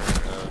corner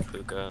of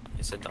Hookah.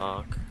 It's a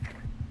dock.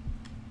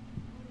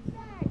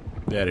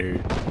 Get out of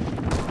here.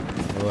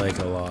 I like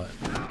a lot.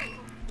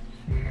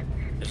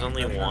 There's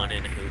only one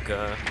in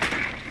Hookah.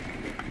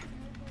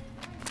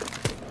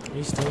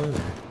 He's still in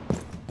there.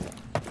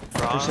 For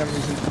Frost. some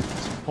reason,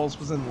 Pulse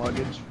was in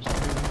luggage for some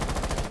reason.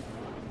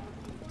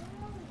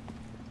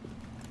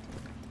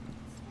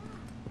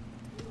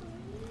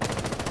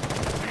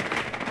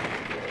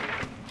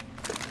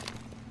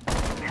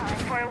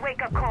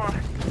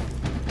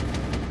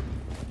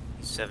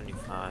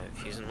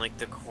 5. He's in like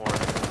the corner.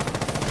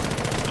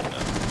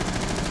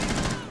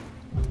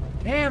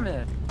 Damn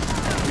it!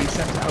 We just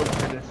have to hope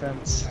for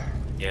defense.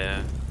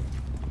 Yeah.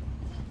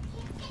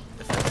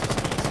 Defense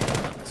is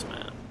easy on this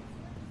map.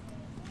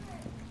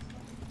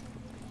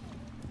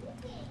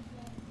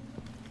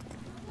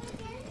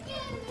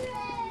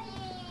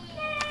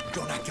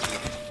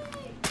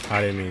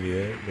 I didn't mean to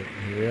do that, but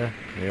yeah,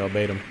 maybe I'll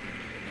bait him.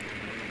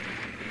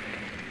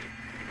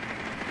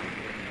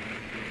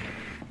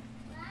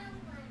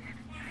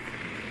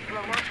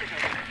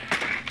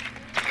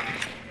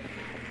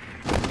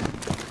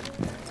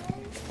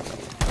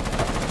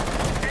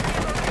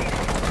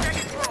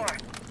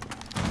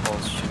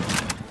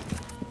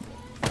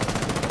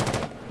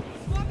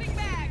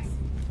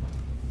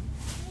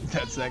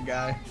 That's that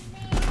guy.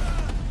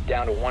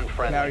 Down to one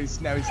friendly. Now he's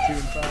 2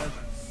 and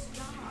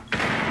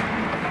 5.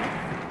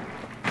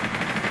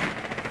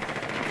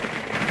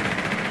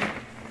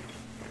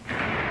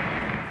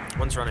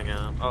 One's running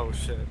out. Oh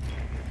shit.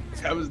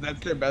 That's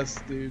their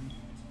best dude.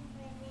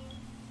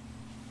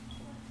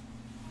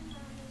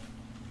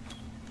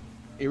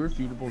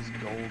 Irrefutable's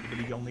gold, but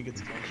he only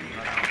gets function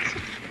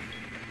runouts.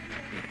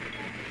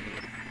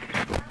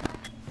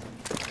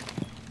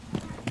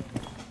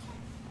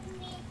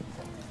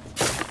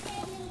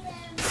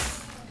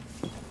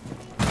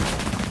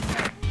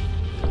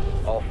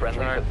 All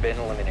friendlies have been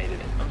eliminated.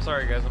 I'm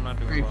sorry, guys. I'm not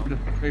doing well.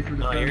 Pray for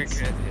No, you're defense.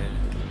 good,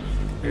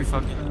 dude. You're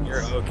fucking.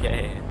 You're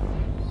okay.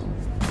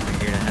 You're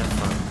here to have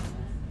fun.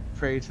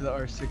 Pray to the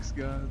R6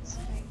 gods.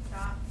 Okay,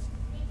 stop.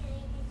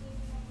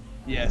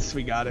 Yes,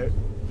 we got it.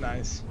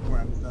 Nice. We're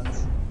on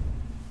defense.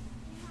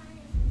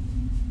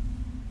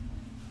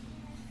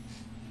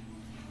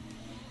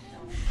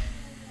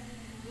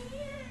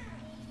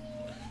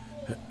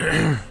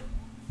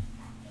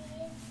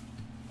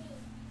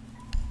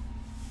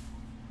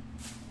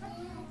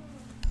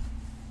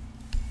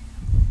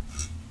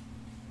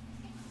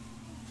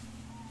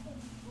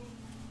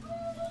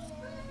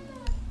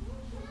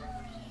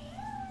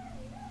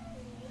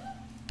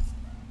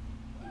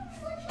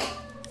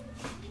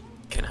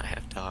 Can I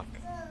have Doc?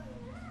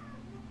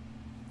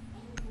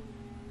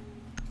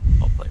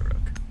 I'll play Rook.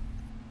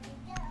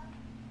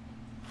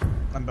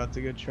 I'm about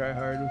to go try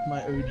hard with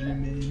my OG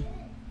main.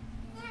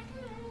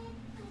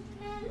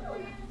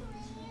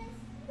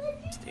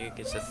 This dude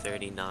gets a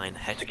 39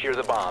 head. Secure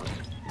the bombs.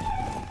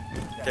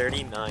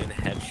 39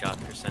 headshot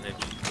percentage.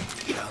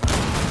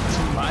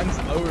 Mine's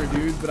lower,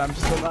 dude, but I'm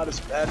still not as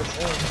bad as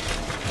him.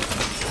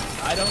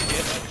 I don't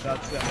get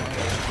headshots that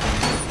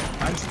much.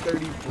 Mine's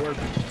 34.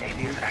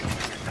 Dude.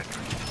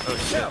 Oh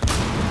shit.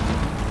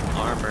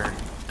 Armor.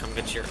 Come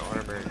get your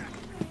armor.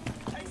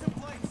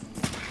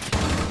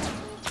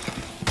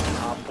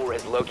 Op 4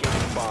 has located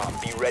the bomb.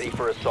 Be ready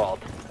for assault.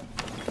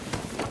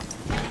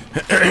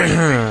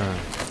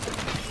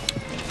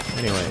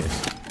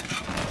 Anyways.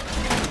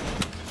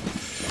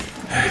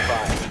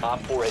 Advise,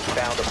 Op 4 has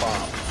found a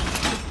bomb.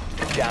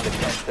 It's down to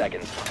 10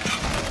 seconds.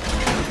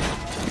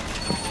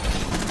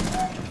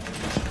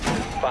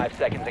 5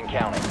 seconds and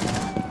counting.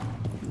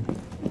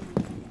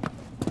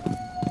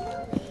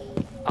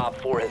 Op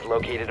 4 has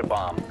located a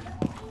bomb.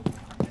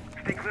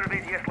 Stay clear of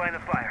ADS line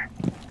of fire.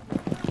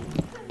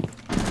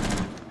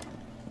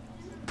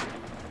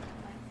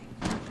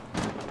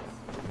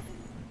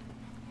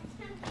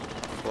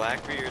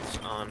 Blackbeard's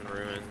on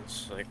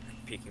ruins, like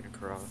peeking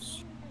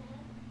across.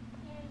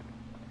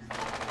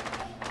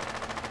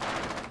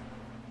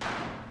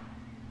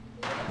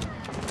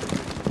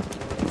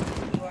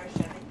 You are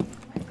shoving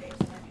my face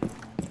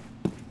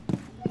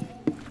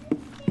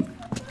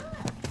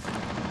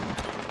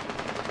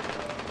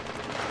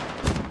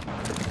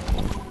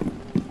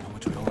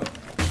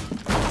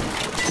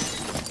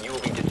You will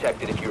be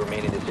detected if you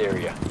remain in this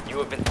area. You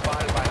have been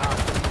spotted by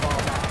hostiles. Fall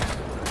back.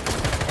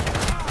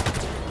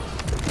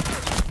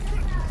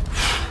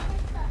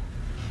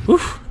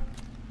 Whew.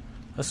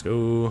 Let's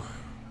go.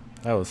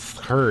 That was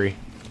hurry.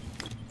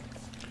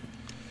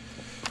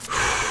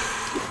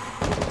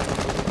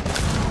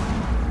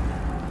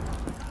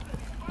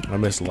 I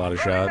missed a lot of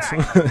shots.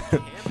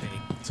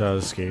 So I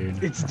was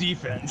scared. It's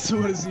defense.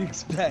 What does he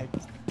expect?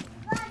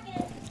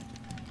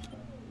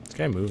 This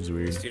guy moves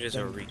weird. This dude is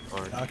a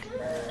retard.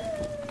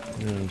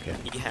 Okay.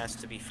 He has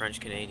to be French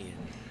Canadian.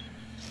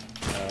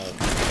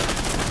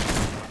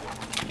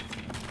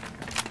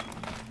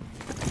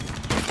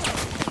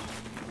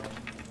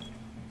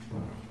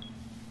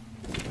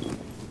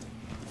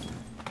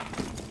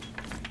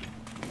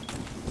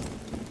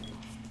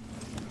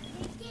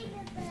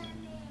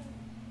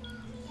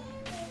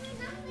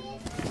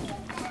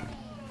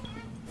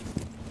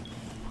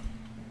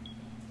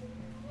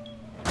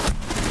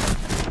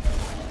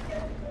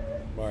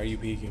 Why are you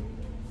peeking?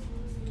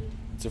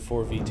 It's a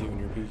 4v2 and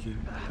you're peeking.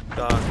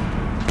 Dog,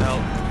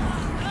 help.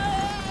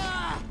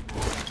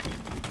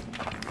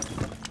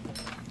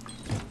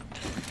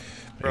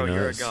 Bro, You know,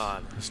 you're a it's-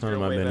 god. it's none You're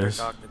of a my way better business.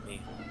 dog than me.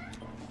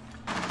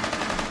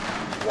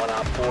 One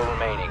Op 4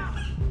 remaining.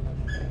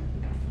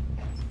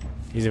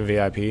 He's in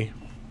VIP.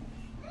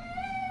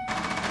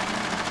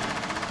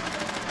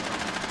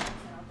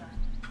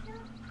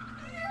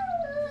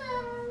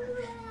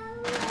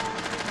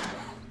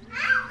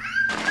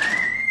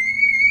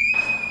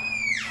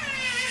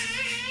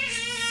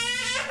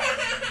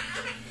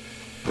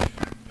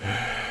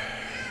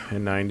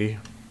 And 90.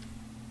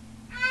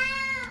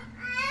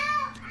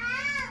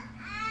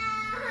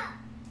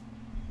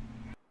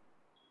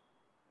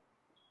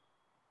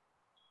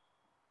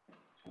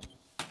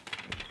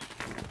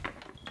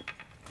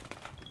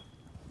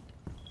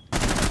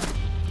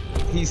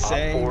 He's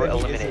saying Op 4 that he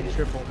eliminated. isn't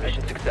triple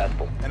Mission negative.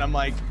 successful. And I'm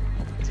like,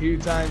 2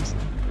 times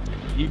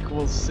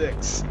equals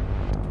 6.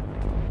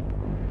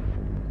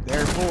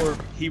 Therefore,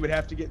 he would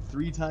have to get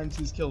 3 times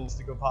his kills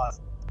to go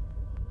positive.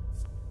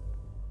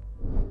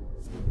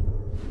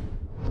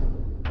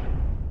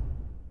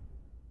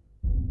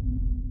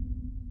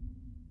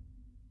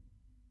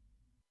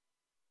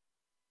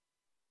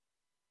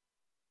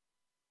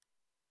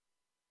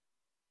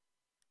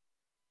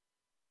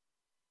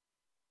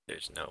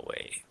 There's no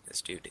way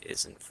this dude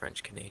isn't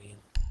French Canadian.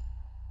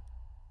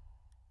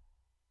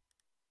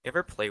 You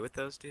ever play with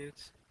those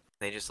dudes?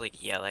 They just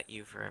like yell at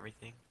you for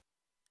everything.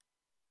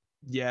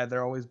 Yeah,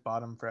 they're always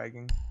bottom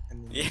fragging.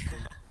 And then Yeah.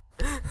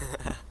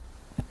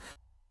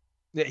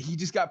 yeah, he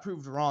just got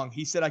proved wrong.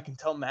 He said, I can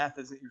tell math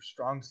isn't your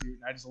strong suit.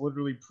 And I just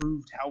literally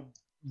proved how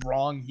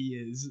wrong he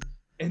is.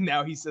 And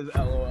now he says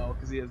LOL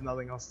because he has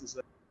nothing else to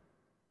say.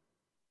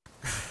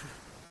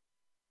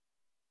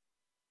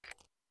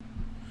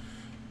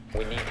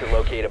 We need to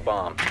locate a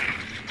bomb.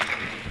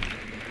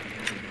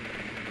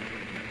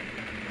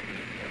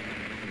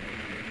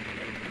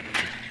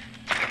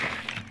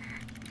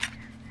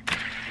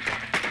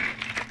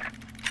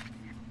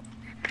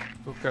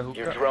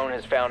 Your drone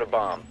has found a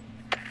bomb.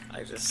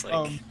 I just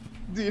like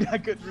Dude, I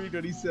couldn't read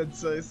what he said,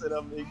 so I said,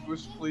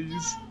 English,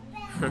 please.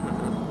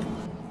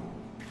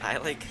 I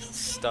like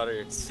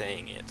stuttered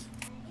saying it.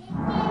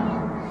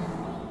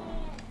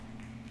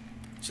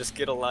 Just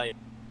get a light.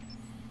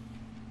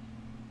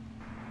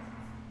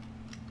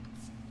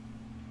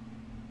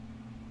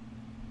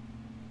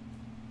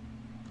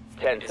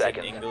 10 Is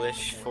seconds. it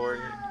English for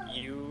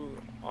you?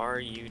 Are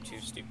you too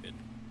stupid?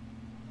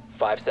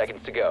 5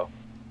 seconds to go.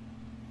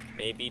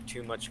 Maybe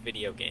too much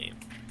video game.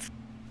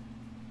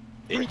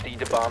 Proceed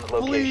to bomb's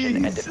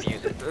location and Please.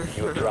 defuse it.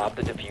 You have dropped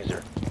the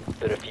diffuser.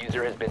 The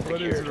diffuser has been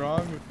What is secured.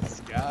 wrong with this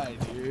guy,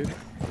 dude?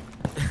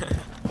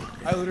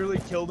 I literally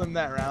killed him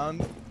that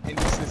round, and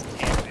he's just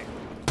camping.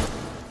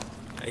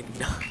 I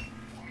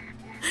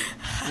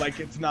know. Like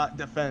it's not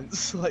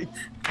defense. Like,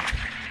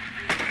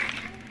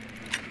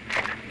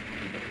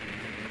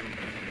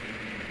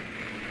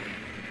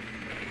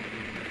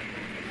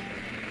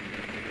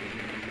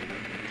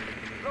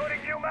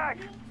 Loading new mag.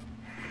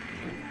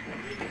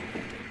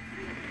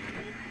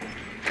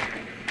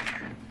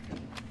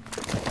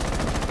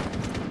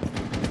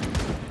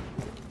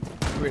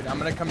 wait, I'm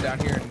gonna come down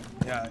here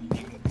and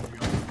you can get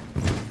real.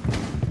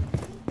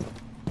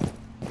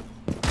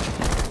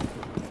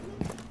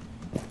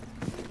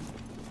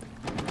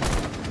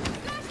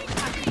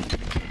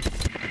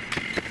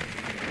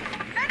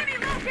 Enemy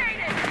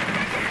located!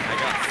 I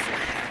got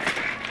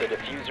flagged. The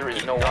diffuser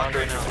is no longer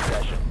in your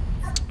possession.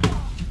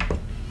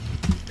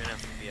 Gonna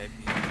have some VIP.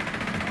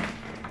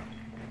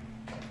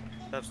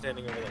 Stop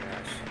standing over there,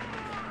 Ash.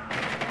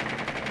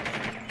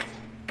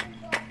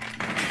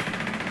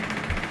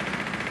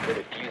 The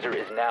diffuser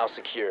is now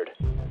secured.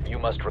 You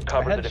must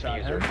recover the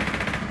Headshot, diffuser.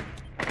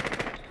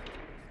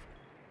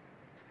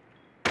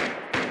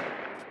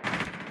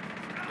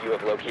 You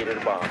have located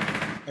a bomb.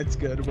 It's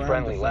good. We're on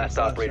Friendly, defense last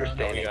operator round.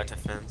 We standing. got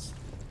defense.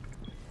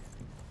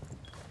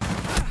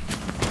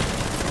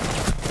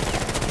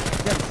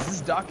 Yeah, does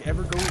this doc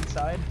ever go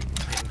inside?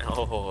 I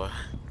know.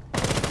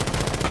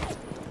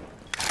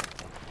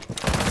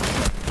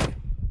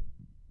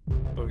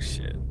 Oh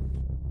shit.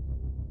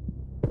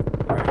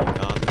 Alright,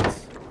 got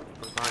this.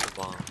 Let's find the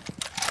bomb.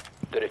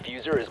 The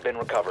diffuser has been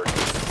recovered.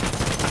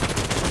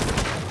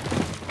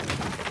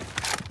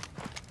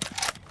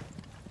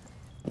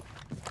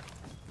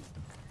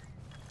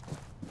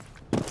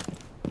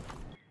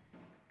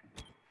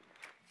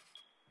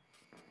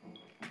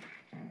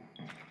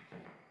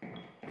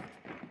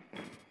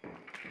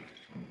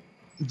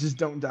 Just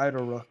don't die to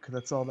Rook.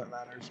 That's all that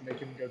matters. Make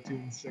him go 2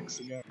 and 6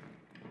 again.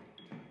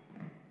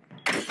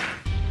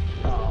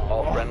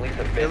 All friendlies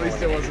have been At least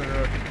it eliminated. wasn't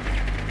Rook.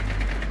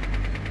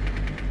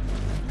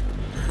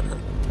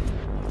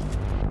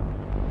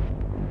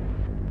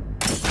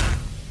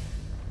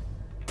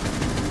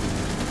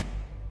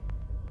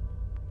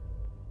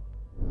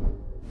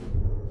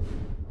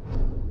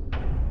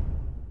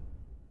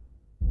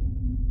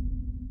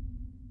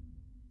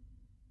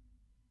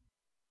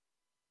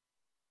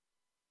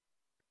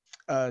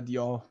 Do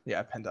y'all?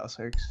 Yeah, Penthouse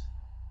Hercs.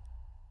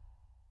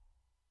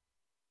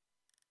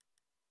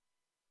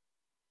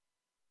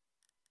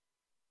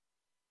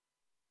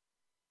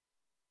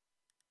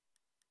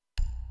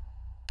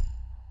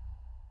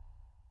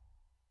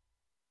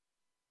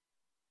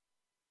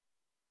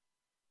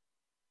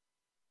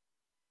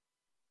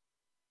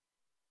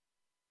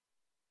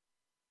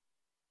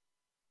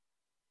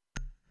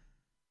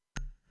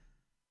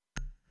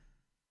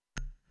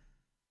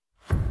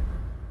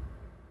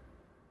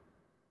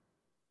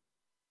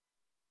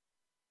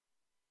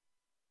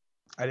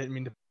 I didn't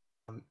mean to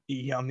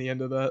E on the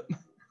end of that.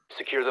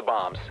 Secure the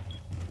bombs.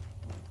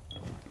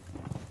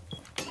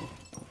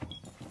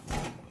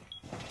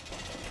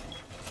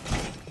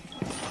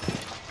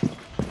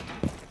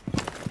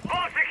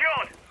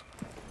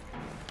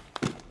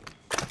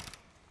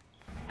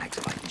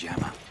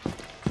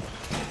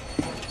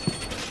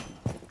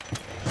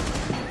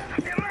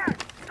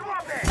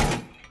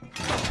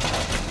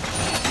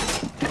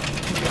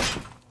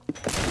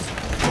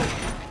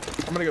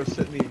 I'm gonna go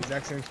sit in the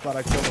exact same spot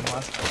I killed him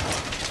last time.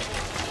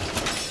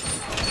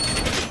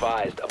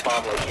 Advised, a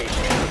bomb location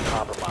has been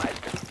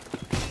compromised.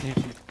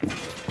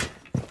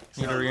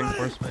 Need a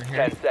reinforcement here.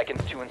 10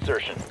 seconds to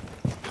insertion.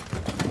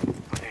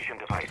 Position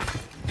device.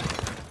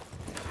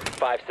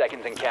 5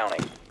 seconds and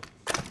counting.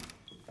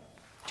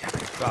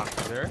 Doc,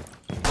 there.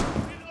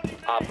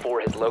 Op 4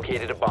 has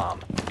located a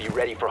bomb. Be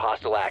ready for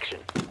hostile action.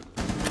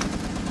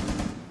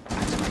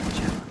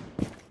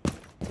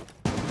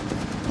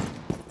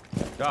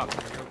 Doc,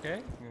 are you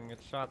okay? You're gonna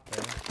get shot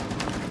there.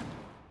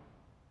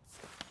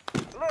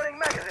 Loading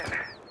magazine.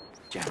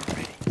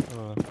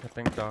 Oh, I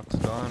think Doc's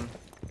gone.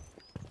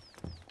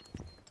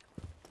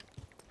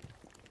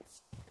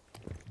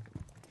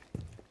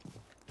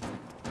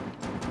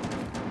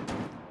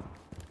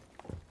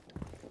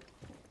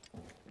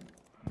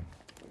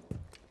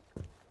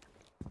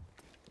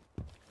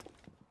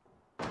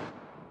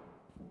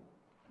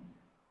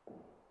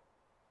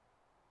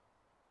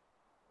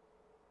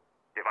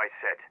 Device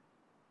set.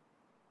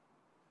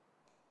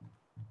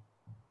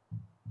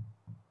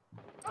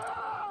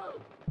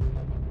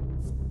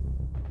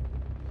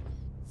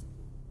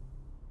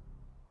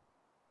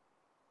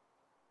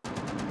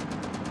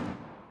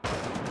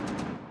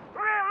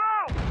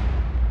 Reload!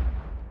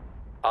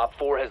 Op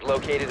 4 has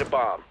located a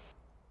bomb.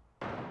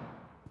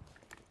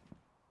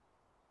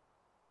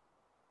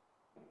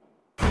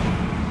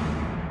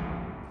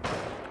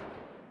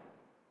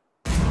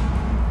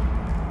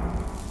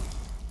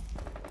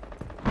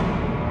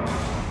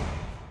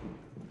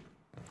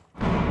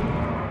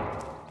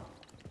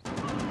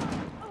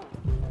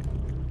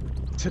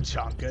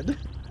 Tachunked.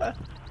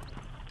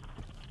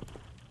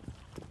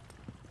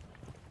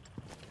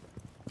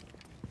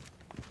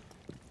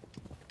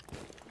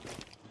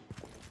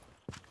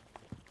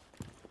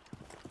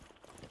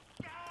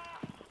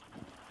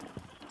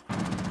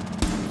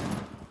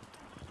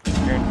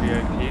 You're in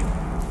VIP.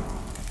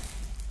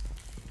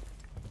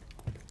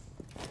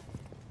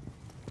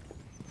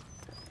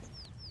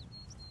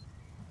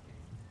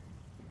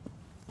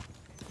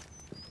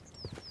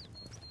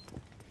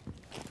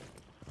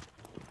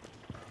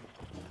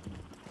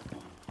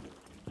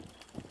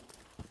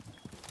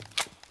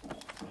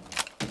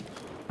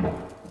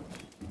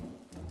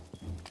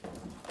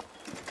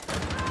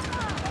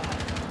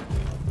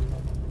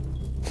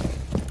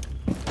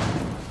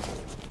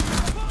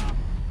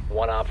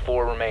 One Op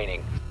 4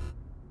 remaining.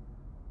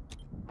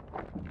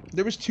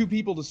 There was 2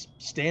 people just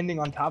standing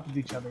on top of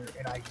each other,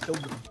 and I killed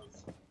them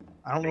both.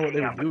 I don't know what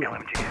they were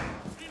doing.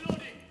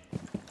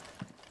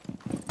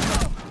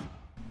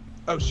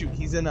 Oh shoot,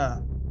 he's in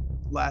a.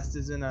 Last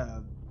is in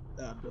a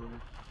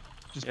building.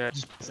 Just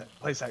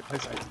play site.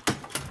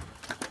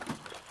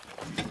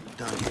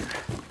 Down here.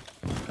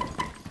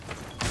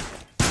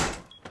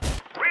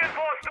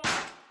 Reinforced.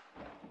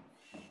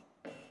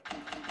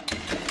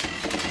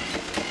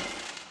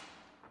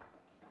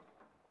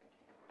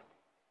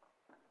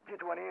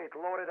 28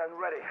 loaded and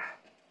ready.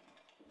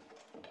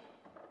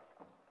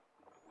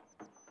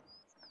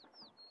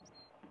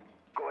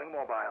 Going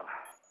mobile.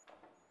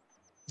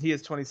 He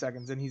has 20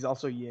 seconds, and he's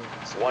also Ying.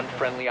 So One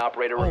friendly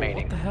operator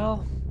remaining. What the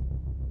hell?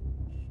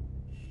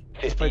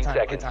 15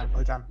 seconds.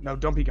 Play time. No,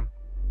 don't peek him.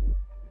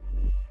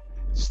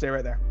 Just stay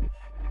right there.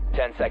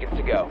 10 seconds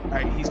to go.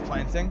 Alright, he's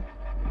planting.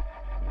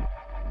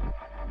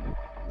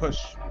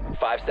 Push.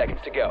 5 seconds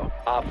to go.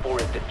 Op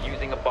 4 is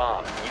defusing a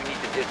bomb. You need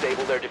to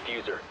disable their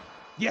diffuser.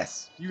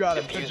 Yes, you got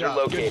it. Good Diffuser job.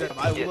 located. Good job.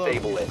 I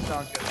Disable love it. you,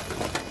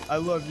 Tachunked. I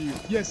love you.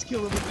 Yes, kill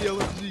him with the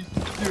LMG.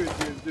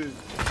 Do it.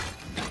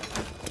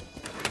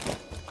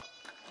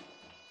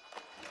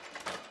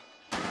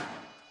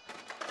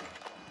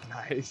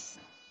 Nice.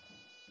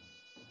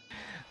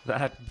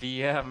 That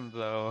VM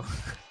though.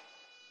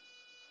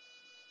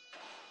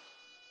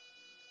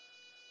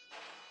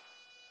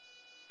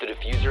 The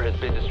diffuser has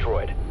been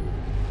destroyed.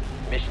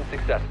 Mission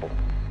successful.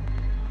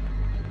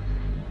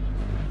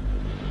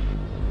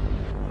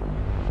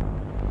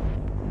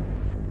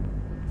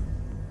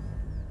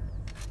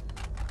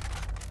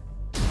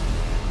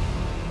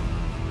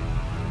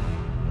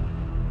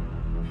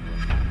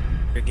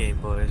 Good game,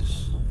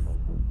 boys.